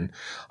 Urban,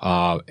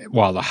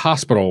 while the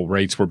hospital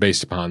rates were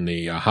based upon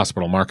the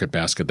hospital market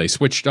basket. They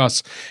switched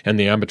us and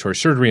the ambulatory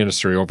surgery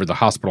industry over the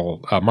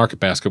hospital market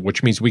basket,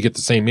 which means we get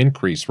the same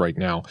increase right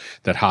now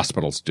that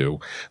hospitals do,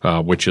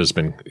 which has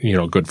been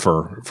good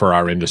for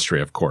our industry,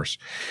 of course.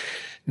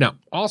 Now,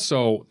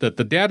 also, that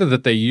the data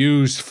that they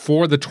used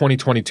for the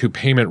 2022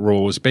 payment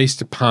rule was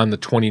based upon the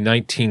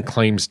 2019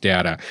 claims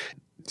data.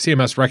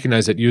 CMS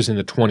recognized that using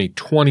the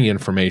 2020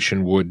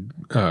 information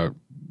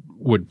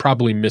would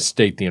probably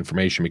misstate the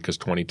information, because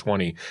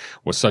 2020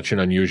 was such an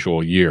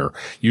unusual year.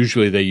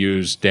 Usually they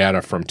use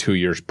data from 2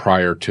 years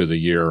prior to the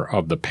year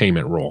of the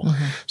payment rule.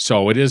 Mm-hmm.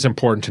 So it is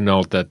important to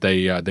note that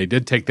they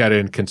did take that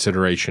into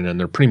consideration, and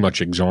they're pretty much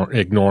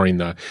ignoring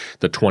the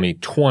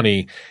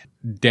 2020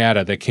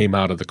 data that came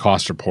out of the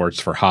cost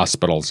reports for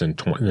hospitals in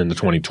the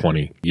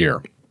 2020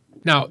 year.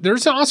 Now,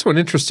 there's also an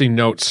interesting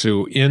note,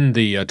 Sue, in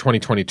the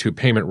 2022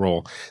 payment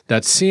rule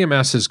that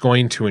CMS is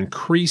going to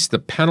increase the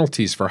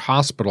penalties for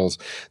hospitals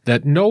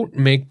that don't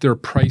make their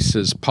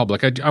prices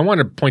public. I want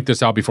to point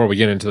this out before we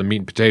get into the meat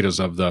and potatoes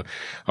of the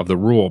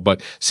rule, but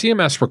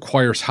CMS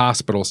requires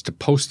hospitals to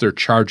post their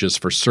charges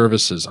for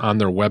services on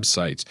their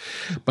websites.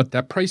 But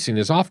that pricing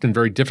is often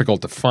very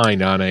difficult to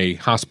find on a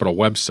hospital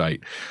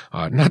website,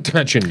 not to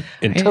mention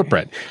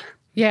interpret.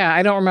 Yeah,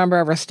 I don't remember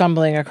ever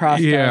stumbling across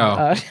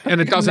and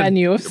it doesn't,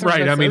 menu of services.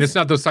 Right, I mean, it's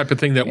not the type of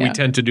thing that we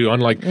tend to do,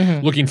 unlike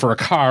looking for a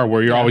car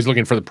where you're always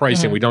looking for the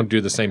pricing. We don't do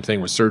the same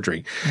thing with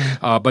surgery.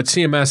 But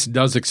CMS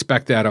does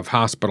expect that of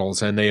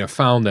hospitals, and they have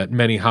found that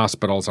many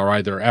hospitals are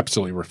either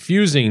absolutely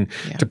refusing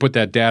to put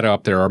that data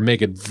up there or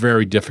make it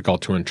very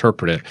difficult to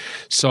interpret it.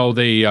 So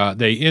they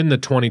in the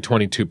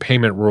 2022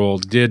 payment rule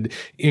did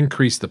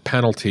increase the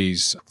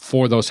penalties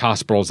for those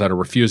hospitals that are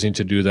refusing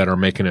to do that or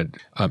making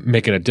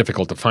it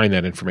difficult to find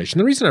that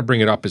information. The reason I bring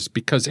it up is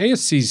because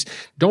ASCs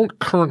don't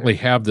currently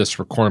have this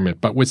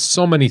requirement, but with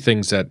so many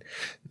things that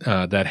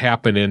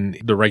happen in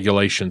the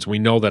regulations, we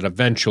know that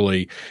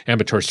eventually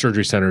ambulatory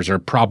surgery centers are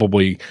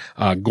probably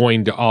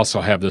going to also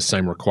have the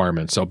same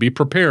requirement. So be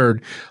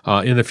prepared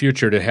in the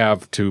future to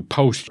have to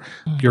post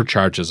your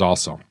charges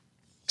also.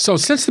 So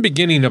since the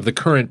beginning of the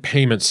current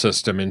payment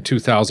system in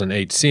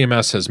 2008,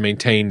 CMS has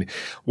maintained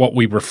what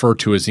we refer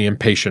to as the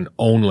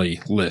inpatient-only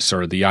list,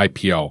 or the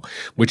IPO,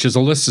 which is a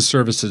list of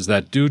services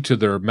that, due to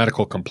their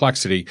medical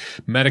complexity,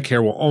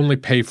 Medicare will only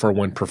pay for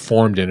when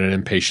performed in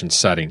an inpatient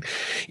setting.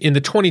 In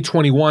the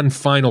 2021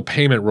 final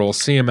payment rule,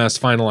 CMS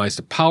finalized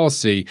a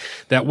policy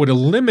that would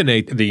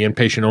eliminate the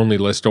inpatient-only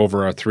list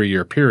over a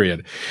 3-year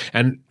period.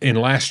 And in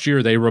last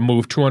year, they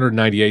removed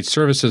 298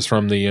 services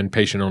from the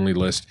inpatient-only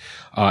list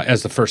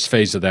as the first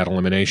phase of that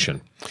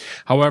elimination.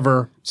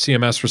 However,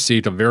 CMS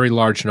received a very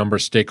large number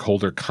of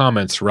stakeholder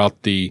comments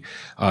throughout the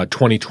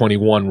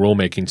 2021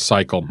 rulemaking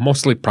cycle,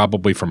 mostly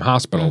probably from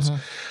hospitals.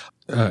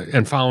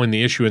 And following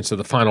the issuance of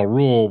the final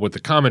rule with the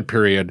comment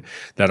period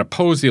that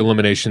opposed the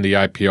elimination of the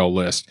IPO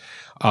list,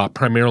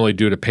 primarily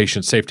due to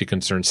patient safety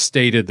concerns,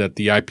 stated that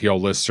the IPO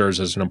list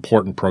serves as an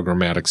important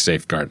programmatic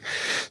safeguard.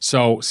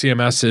 So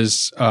CMS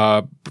is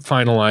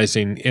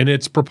finalizing in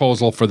its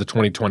proposal for the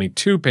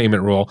 2022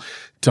 payment rule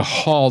to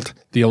halt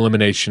the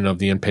elimination of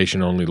the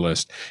inpatient-only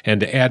list and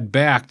to add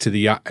back to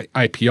the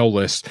IPO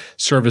list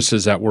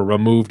services that were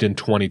removed in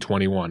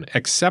 2021,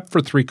 except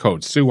for 3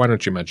 codes. Sue, why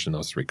don't you mention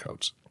those 3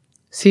 codes?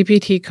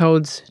 CPT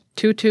codes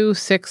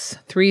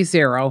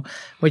 22630,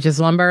 which is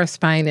lumbar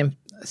spine and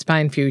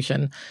spine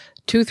fusion,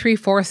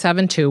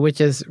 23472, which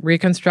is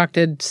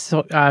reconstructed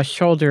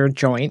shoulder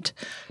joint,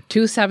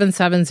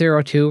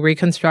 27702,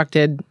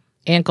 reconstructed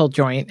ankle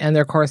joint, and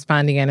their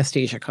corresponding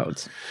anesthesia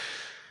codes.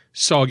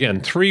 So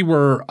again, 3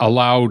 were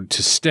allowed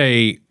to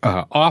stay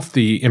off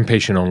the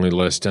inpatient-only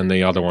list, and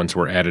the other ones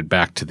were added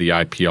back to the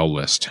IPO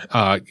list.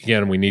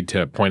 Again, we need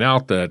to point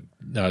out that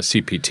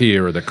CPT,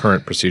 or the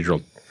current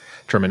procedural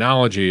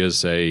terminology,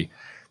 is a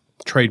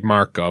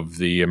trademark of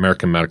the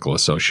American Medical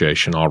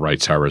Association. All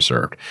rights are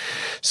reserved.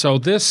 So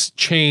this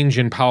change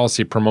in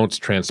policy promotes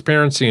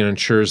transparency and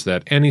ensures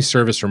that any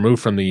service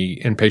removed from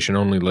the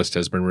inpatient-only list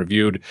has been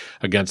reviewed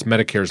against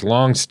Medicare's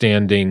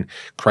long-standing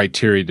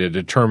criteria to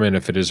determine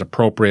if it is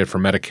appropriate for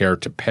Medicare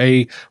to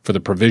pay for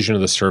the provision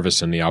of the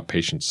service in the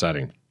outpatient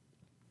setting.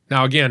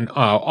 Now, again,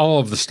 all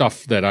of the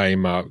stuff that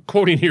I'm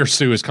quoting here,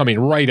 Sue, is coming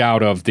right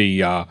out of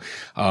the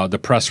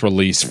press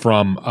release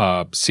from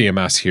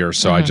CMS here.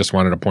 So I just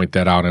wanted to point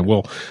that out, and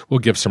we'll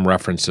give some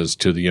references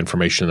to the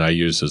information that I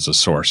use as a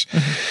source.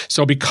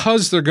 So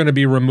because they're going to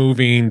be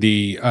removing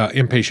the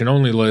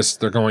inpatient-only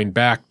list, they're going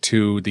back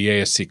to the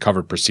ASC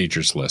covered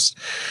procedures list.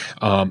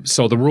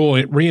 So the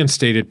rule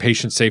reinstated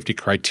patient safety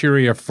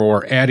criteria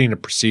for adding a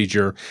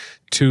procedure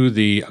to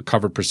the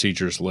covered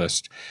procedures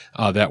list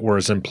that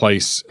was in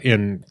place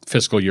in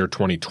fiscal year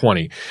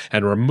 2020,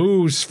 and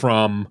removes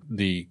from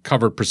the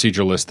covered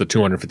procedure list the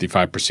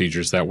 255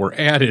 procedures that were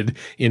added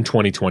in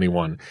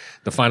 2021.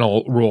 The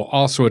final rule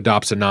also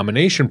adopts a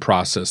nomination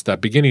process that,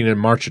 beginning in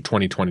March of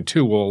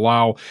 2022, will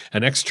allow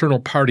an external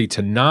party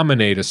to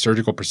nominate a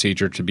surgical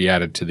procedure to be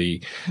added to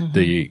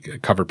the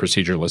covered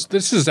procedure list.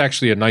 This is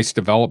actually a nice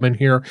development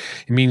here.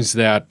 It means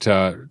that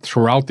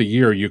throughout the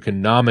year you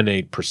can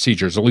nominate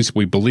procedures. At least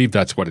we believe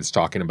that's what it's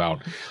talking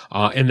about.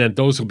 And then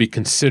those will be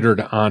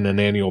considered on an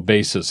annual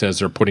basis as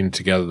they're putting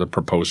together the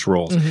proposed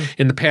rules.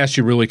 In the past,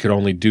 you really could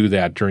only do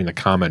that during the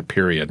comment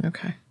period.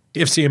 Okay.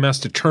 If CMS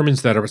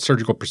determines that a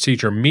surgical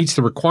procedure meets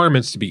the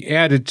requirements to be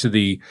added to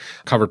the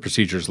covered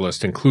procedures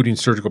list, including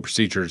surgical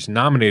procedures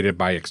nominated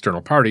by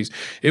external parties,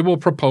 it will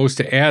propose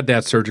to add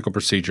that surgical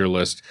procedure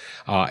list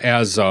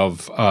as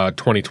of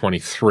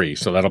 2023.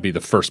 So that'll be the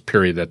first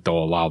period that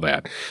they'll allow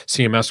that.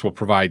 CMS will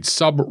provide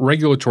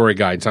sub-regulatory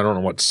guidance. I don't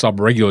know what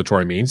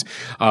sub-regulatory means.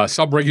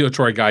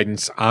 Sub-regulatory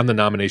guidance on the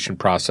nomination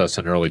process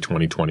in early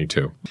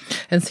 2022.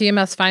 And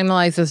CMS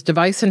finalizes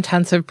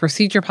device-intensive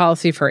procedure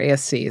policy for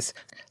ASCs.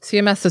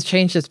 CMS has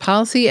changed its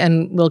policy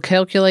and will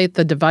calculate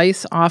the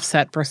device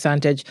offset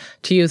percentage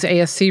to use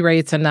ASC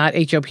rates and not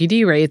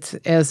HOPD rates,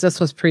 as this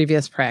was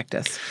previous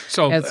practice.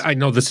 So I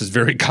know this is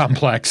very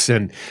complex,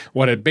 and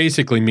what it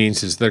basically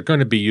means is they're going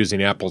to be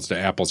using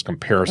apples-to-apples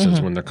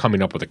comparisons when they're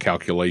coming up with a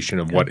calculation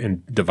of what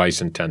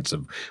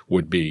device-intensive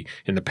would be.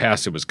 In the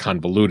past, it was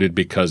convoluted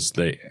because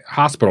the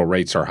hospital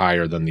rates are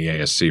higher than the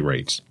ASC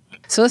rates.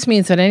 So this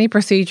means that any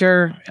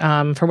procedure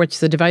for which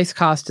the device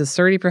cost is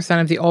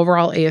 30% of the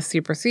overall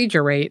ASC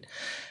procedure rate,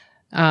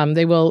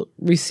 they will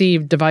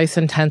receive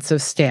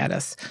device-intensive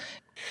status.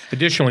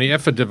 Additionally,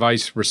 if a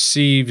device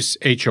receives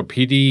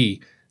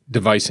HOPD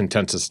device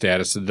intensive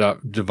status, the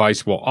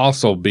device will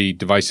also be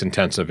device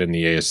intensive in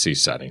the ASC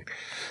setting.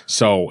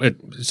 So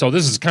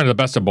this is kind of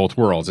the best of both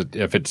worlds.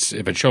 If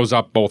it shows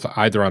up both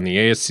either on the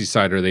ASC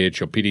side or the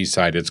HOPD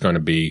side, it's going to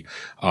be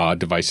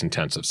device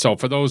intensive. So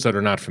for those that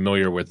are not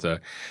familiar with the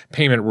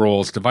payment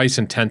rules, device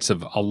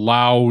intensive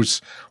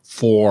allows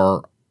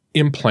for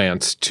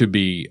implants to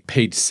be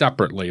paid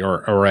separately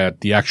or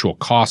at the actual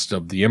cost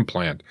of the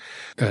implant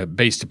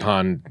based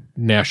upon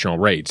national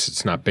rates.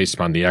 It's not based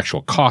upon the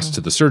actual cost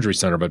to the surgery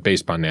center, but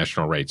based upon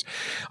national rates,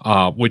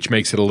 which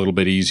makes it a little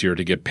bit easier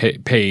to get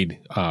paid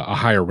a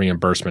higher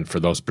reimbursement for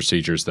those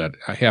procedures that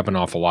have an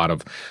awful lot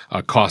of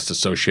cost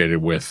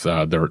associated with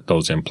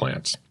those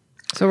implants.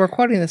 So we're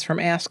quoting this from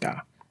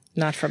ASCA.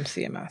 Not from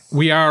CMS.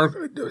 We are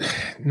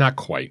not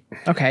quite.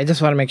 Okay, I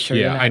just want to make sure.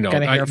 Yeah, I know.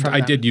 I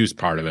did use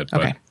part of it.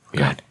 But, okay,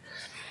 yeah. Good.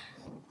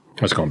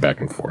 I was going back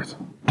and forth.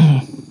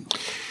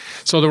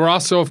 So there were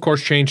also, of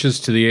course, changes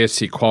to the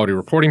ASC quality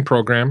reporting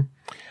program,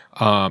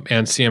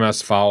 and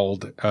CMS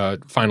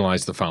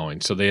finalized the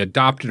following. So they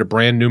adopted a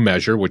brand new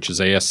measure, which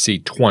is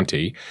ASC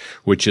 20,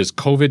 which is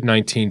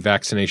COVID-19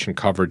 vaccination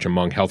coverage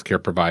among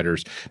healthcare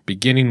providers,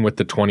 beginning with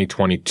the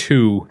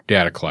 2022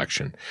 data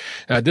collection.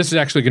 This is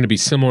actually going to be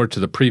similar to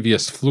the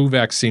previous flu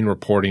vaccine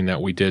reporting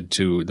that we did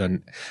to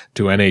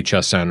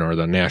NHSN, or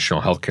the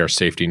National Healthcare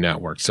Safety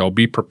Network. So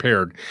be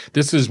prepared.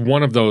 This is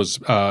one of those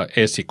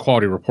ASC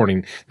quality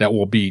reporting that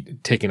will be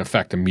taking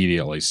effect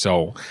immediately.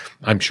 So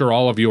I'm sure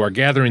all of you are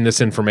gathering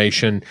this information.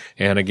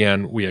 And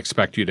again, we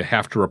expect you to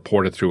have to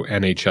report it through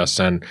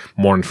NHSN.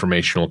 More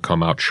information will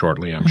come out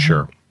shortly, I'm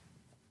sure.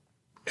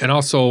 And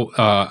also,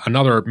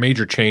 another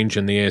major change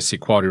in the ASC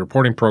quality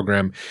reporting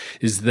program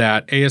is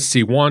that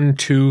ASC 1,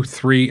 2,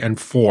 3, and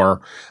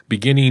 4,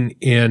 beginning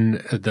in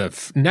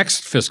the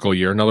next fiscal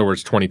year, in other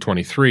words,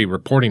 2023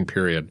 reporting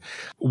period,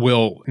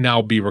 will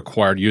now be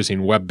required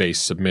using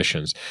web-based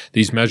submissions.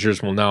 These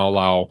measures will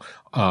now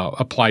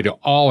apply to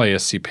all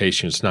ASC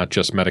patients, not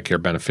just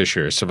Medicare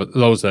beneficiaries. So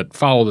those that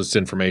follow this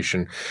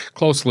information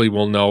closely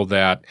will know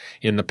that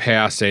in the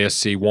past,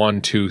 ASC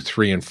 1, 2,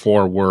 3, and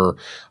 4 were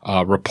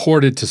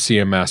reported to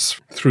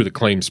CMS through the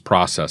claims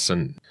process.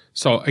 And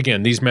so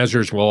again, these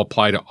measures will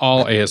apply to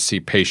all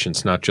ASC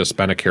patients, not just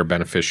Medicare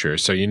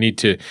beneficiaries. So you need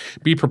to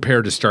be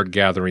prepared to start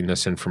gathering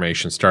this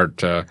information,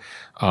 start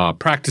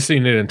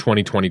practicing it in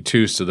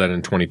 2022 so that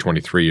in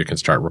 2023 you can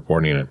start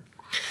reporting it.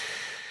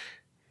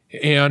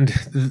 And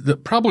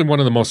probably one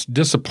of the most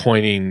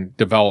disappointing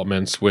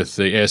developments with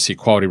the ASC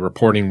quality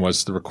reporting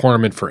was the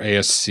requirement for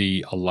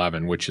ASC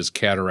 11, which is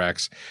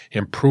cataracts,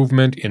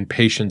 improvement in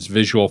patient's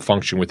visual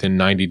function within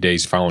 90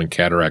 days following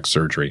cataract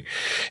surgery.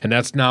 And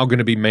that's now going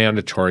to be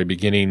mandatory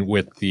beginning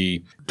with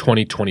the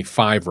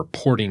 2025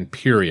 reporting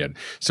period.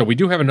 So we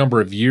do have a number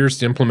of years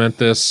to implement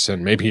this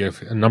and maybe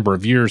a number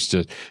of years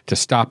to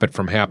stop it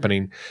from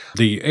happening.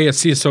 The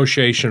ASC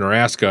Association, or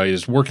ASCA,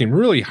 is working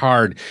really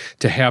hard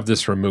to have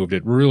this removed.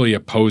 It really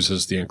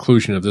opposes the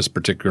inclusion of this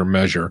particular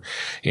measure,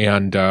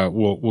 and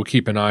we'll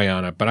keep an eye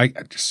on it.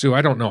 But Sue,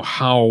 I don't know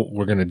how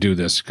we're going to do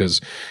this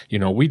because,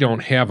 we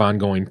don't have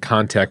ongoing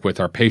contact with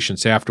our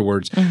patients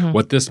afterwards. Mm-hmm.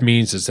 What this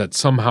means is that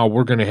somehow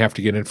we're going to have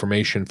to get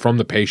information from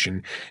the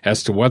patient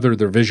as to whether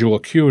their visual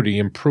acuity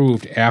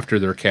improved after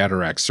their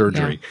cataract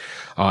surgery.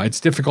 Yeah.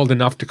 It's difficult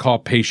enough to call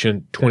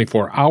patient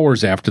 24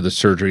 hours after the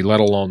surgery, let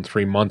alone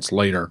 3 months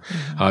later,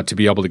 to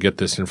be able to get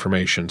this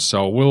information.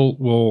 So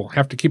we'll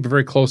have to keep a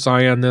very close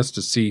eye on this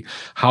to see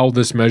how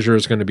this measure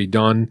is going to be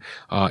done.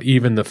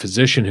 Even the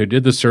physician who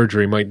did the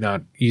surgery might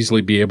not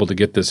easily be able to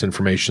get this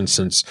information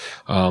since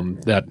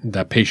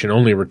that patient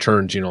only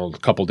returns, a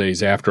couple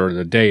days after or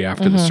the day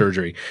after the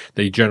surgery.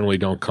 They generally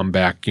don't come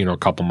back, a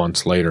couple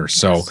months later.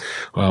 So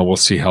we'll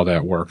see how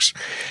that works.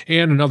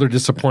 And another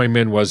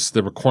disappointment was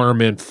the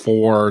requirement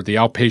for the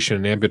outpatient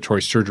and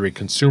ambulatory surgery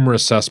consumer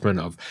assessment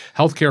of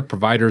healthcare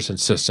providers and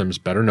systems,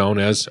 better known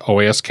as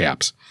OAS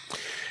CAPS.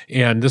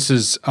 And this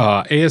is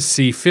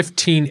ASC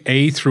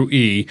 15A through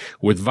E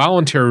with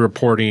voluntary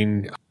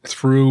reporting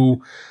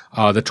through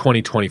the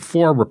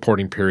 2024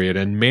 reporting period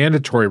and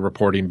mandatory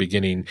reporting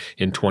beginning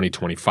in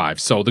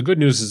 2025. So the good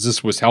news is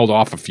this was held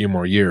off a few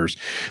more years,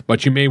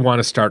 but you may want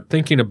to start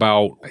thinking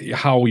about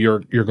how you're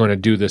going to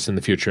do this in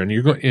the future. And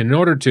in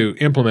order to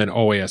implement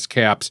OAS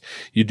CAPS,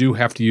 you do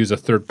have to use a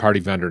third-party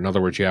vendor. In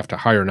other words, you have to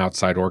hire an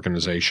outside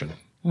organization.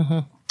 Mm-hmm.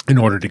 In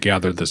order to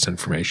gather this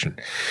information.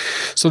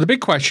 So the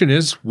big question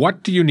is,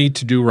 what do you need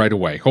to do right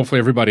away? Hopefully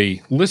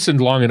everybody listened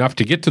long enough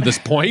to get to this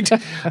point.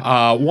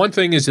 One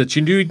thing is that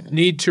you do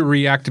need to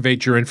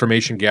reactivate your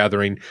information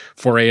gathering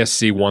for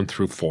ASC 1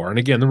 through 4. And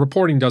again, the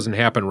reporting doesn't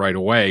happen right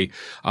away,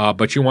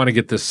 but you want to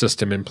get this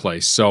system in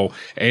place. So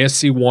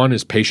ASC 1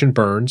 is patient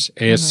burns,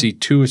 ASC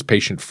 2 is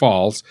patient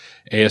falls,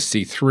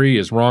 ASC 3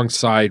 is wrong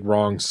side,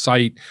 wrong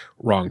site,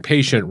 wrong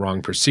patient,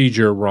 wrong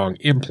procedure, wrong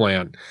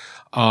implant.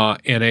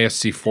 and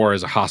ASC 4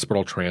 is a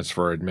hospital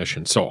transfer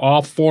admission. So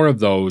all 4 of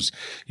those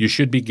you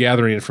should be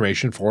gathering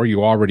information for.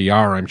 You already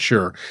are, I'm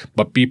sure,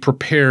 but be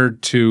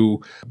prepared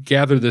to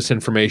gather this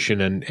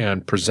information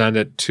and present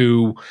it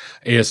to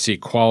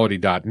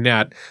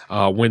ascquality.net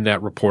when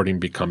that reporting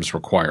becomes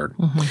required.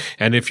 Mm-hmm.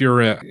 And if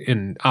you're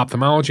in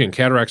ophthalmology and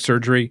cataract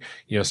surgery,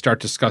 start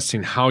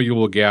discussing how you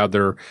will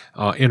gather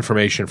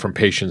information from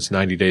patients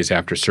 90 days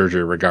after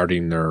surgery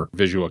regarding their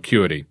visual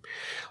acuity.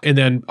 And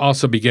then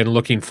also begin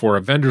looking for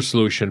a vendor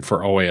solution for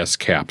OAS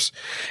caps.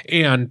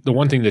 And the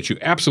one thing that you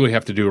absolutely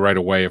have to do right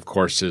away, of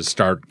course, is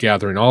start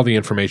gathering all the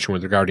information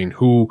regarding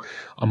who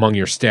among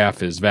your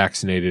staff is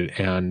vaccinated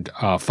and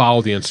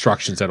follow the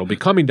instructions that will be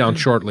coming down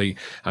shortly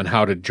on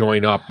how to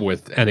join up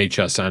with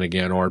NHSN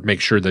again or make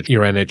sure that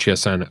your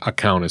NHSN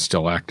account is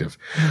still active.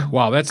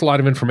 Wow, that's a lot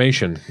of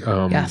information.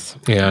 Yes.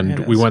 And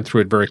we went through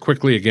it very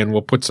quickly. Again,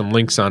 we'll put some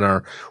links on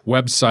our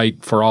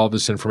website for all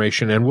this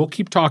information, and we'll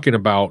keep talking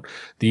about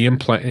the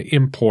import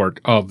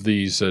of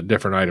these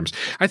different items.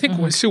 I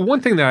think, Sue, one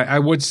thing that I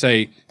would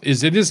say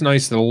is it is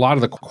nice that a lot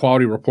of the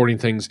quality reporting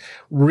things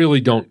really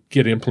don't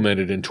get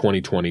implemented in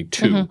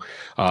 2022,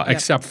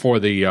 except for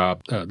the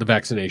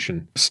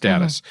vaccination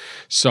status.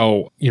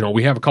 So,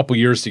 we have a couple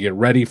years to get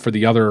ready for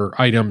the other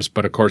items,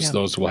 but of course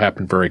those will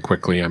happen very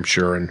quickly, I'm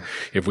sure. And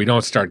if we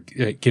don't start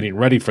getting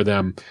ready for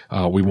them,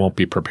 we won't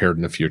be prepared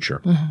in the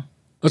future.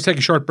 Let's take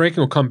a short break and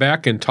we'll come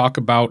back and talk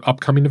about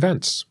upcoming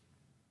events.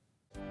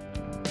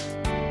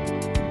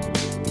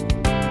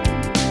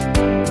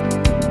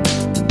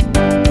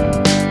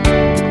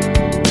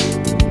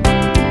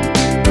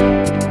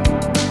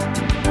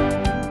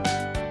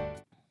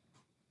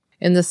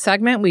 In this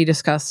segment, we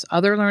discuss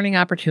other learning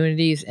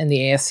opportunities in the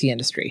ASC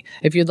industry.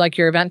 If you'd like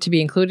your event to be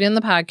included in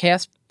the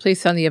podcast, please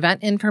send the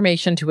event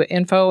information to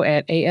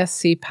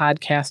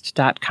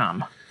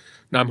info@ascpodcast.com.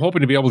 Now, I'm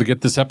hoping to be able to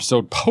get this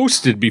episode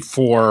posted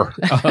before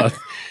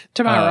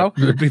tomorrow.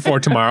 Before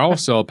tomorrow.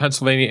 So,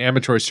 Pennsylvania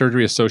Ambulatory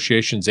Surgery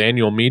Association's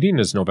annual meeting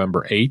is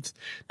November 8th,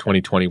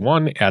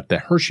 2021 at the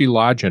Hershey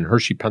Lodge in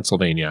Hershey,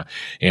 Pennsylvania.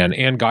 And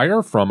Ann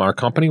Geyer from our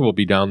company will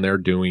be down there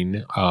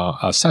doing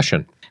a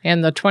session.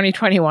 And the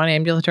 2021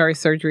 Ambulatory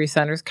Surgery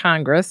Centers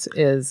Congress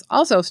is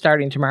also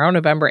starting tomorrow,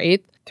 November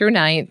 8th through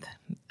 9th,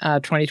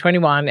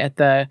 2021 at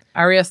the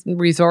Arias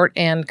Resort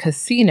and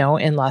Casino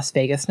in Las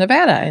Vegas,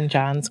 Nevada. And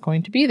John's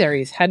going to be there.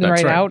 He's heading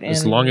That's right out.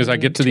 as long as I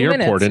get to the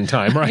airport in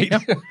time, right?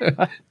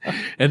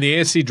 And the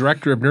ASC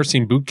Director of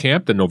Nursing Boot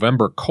Camp, the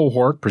November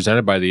cohort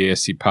presented by the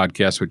ASC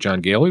Podcast with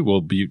John Gailey,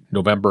 will be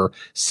November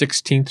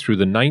 16th through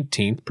the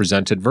 19th,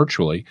 presented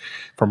virtually.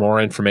 For more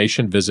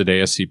information, visit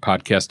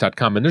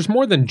ascpodcast.com. And there's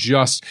more than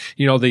just,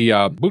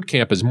 the boot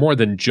camp is more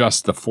than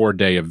just the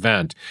 4-day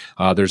event.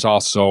 There's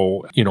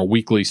also,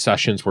 weekly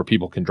sessions where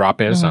people can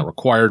drop in. It's not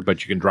required,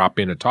 but you can drop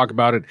in and talk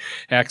about it.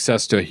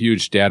 Access to a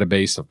huge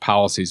database of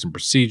policies and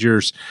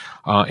procedures,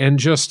 and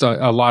just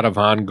a lot of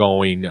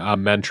ongoing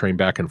mentoring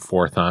back and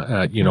forth,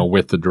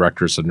 with the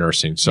directors of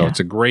nursing. So it's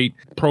a great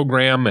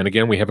program. And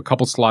again, we have a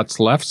couple slots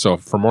left. So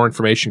for more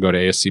information, go to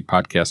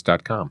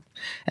ascpodcast.com.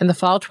 And the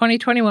Fall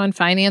 2021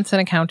 Finance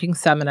and Accounting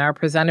Seminar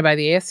presented by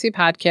the ASC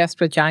Podcast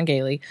with John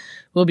Gailey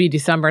will be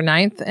December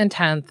 9th and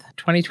 10th,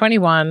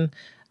 2021.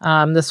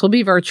 This will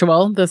be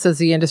virtual. This is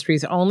the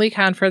industry's only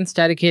conference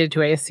dedicated to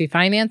ASC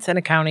finance and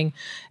accounting,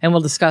 and we'll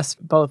discuss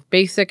both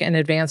basic and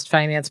advanced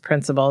finance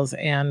principles,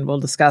 and we'll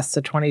discuss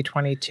the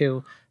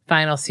 2022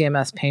 final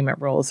CMS payment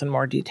rules in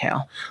more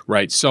detail.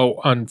 Right.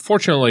 So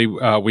unfortunately,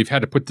 we've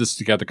had to put this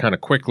together kind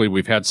of quickly.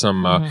 We've had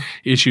some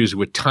issues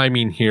with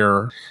timing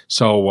here.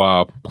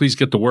 So please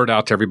get the word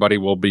out to everybody.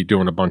 We'll be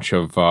doing a bunch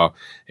of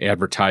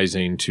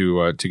advertising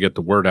to get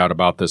the word out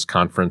about this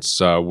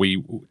conference.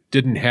 We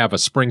didn't have a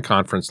spring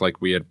conference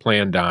like we had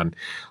planned on,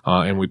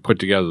 and we put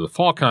together the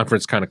fall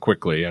conference kind of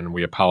quickly, and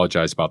we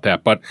apologize about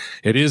that. But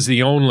it is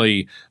the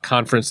only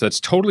conference that's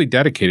totally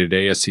dedicated to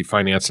ASC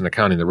finance and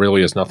accounting. There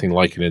really is nothing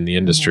like it in the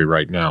industry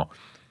right now.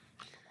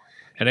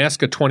 And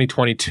ASCA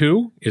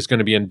 2022 is going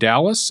to be in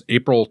Dallas,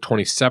 April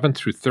 27th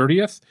through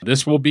 30th.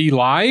 This will be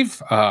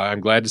live,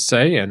 I'm glad to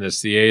say, and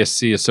as the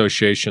ASC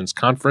Association's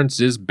conference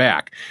is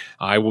back.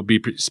 I will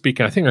be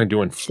speaking, I think I'm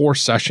doing 4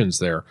 sessions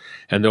there,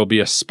 and there'll be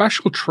a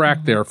special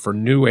track there for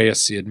new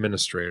ASC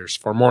administrators.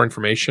 For more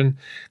information,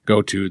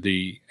 go to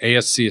the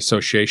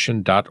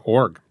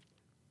ascassociation.org.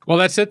 Well,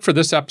 that's it for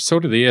this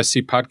episode of the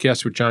ASC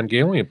Podcast with John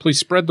Gailey. And please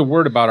spread the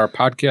word about our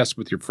podcast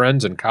with your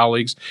friends and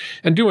colleagues,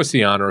 and do us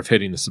the honor of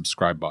hitting the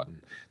subscribe button.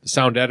 The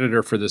sound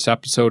editor for this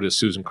episode is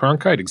Susan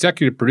Cronkite.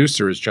 Executive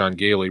producer is John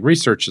Gailey.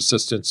 Research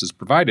assistance is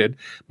provided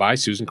by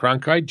Susan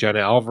Cronkite, Jenna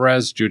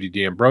Alvarez, Judy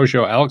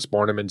D'Ambrosio, Alex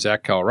Borneman,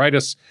 Zach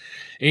Caloritis,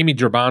 Amy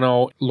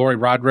Durbano, Lori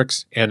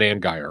Rodericks, and Ann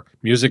Geyer.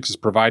 Music is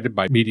provided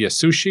by Media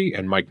Sushi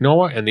and Mike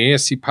Noah, and the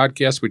ASC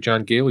Podcast with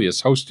John Gailey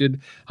is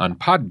hosted on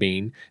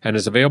Podbean and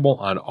is available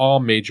on all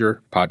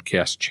major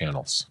podcast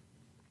channels.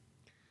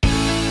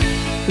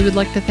 We would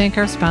like to thank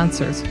our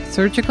sponsors,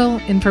 Surgical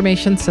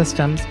Information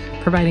Systems,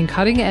 providing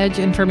cutting-edge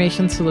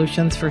information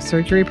solutions for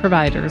surgery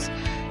providers,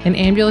 and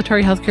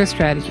Ambulatory Healthcare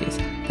Strategies,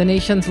 the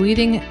nation's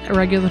leading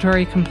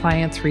regulatory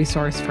compliance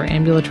resource for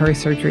ambulatory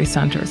surgery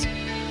centers.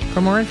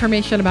 For more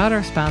information about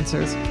our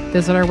sponsors,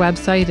 visit our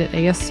website at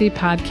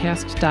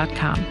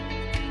ascpodcast.com.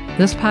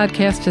 This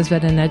podcast has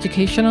been an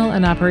educational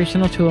and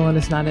operational tool and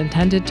is not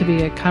intended to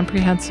be a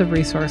comprehensive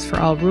resource for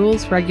all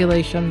rules,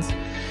 regulations,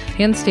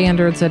 and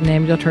standards that an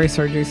ambulatory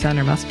surgery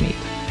center must meet.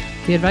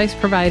 The advice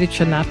provided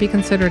should not be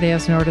considered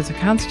as, nor does it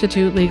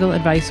constitute legal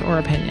advice or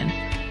opinion.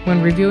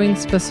 When reviewing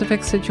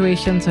specific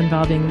situations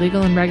involving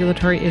legal and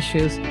regulatory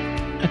issues,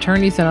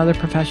 attorneys and other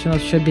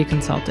professionals should be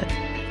consulted.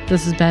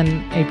 This has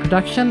been a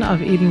production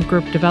of Eden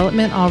Group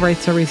Development. All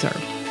rights are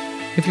reserved.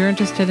 If you're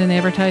interested in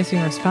advertising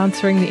or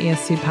sponsoring the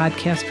ASC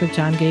Podcast with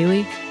John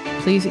Gailey,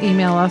 please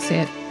email us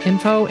at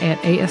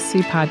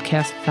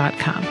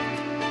info@ascpodcast.com.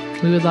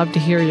 We would love to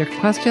hear your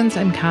questions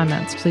and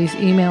comments. Please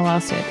email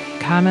us at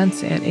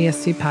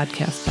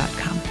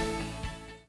comments@ascpodcast.com.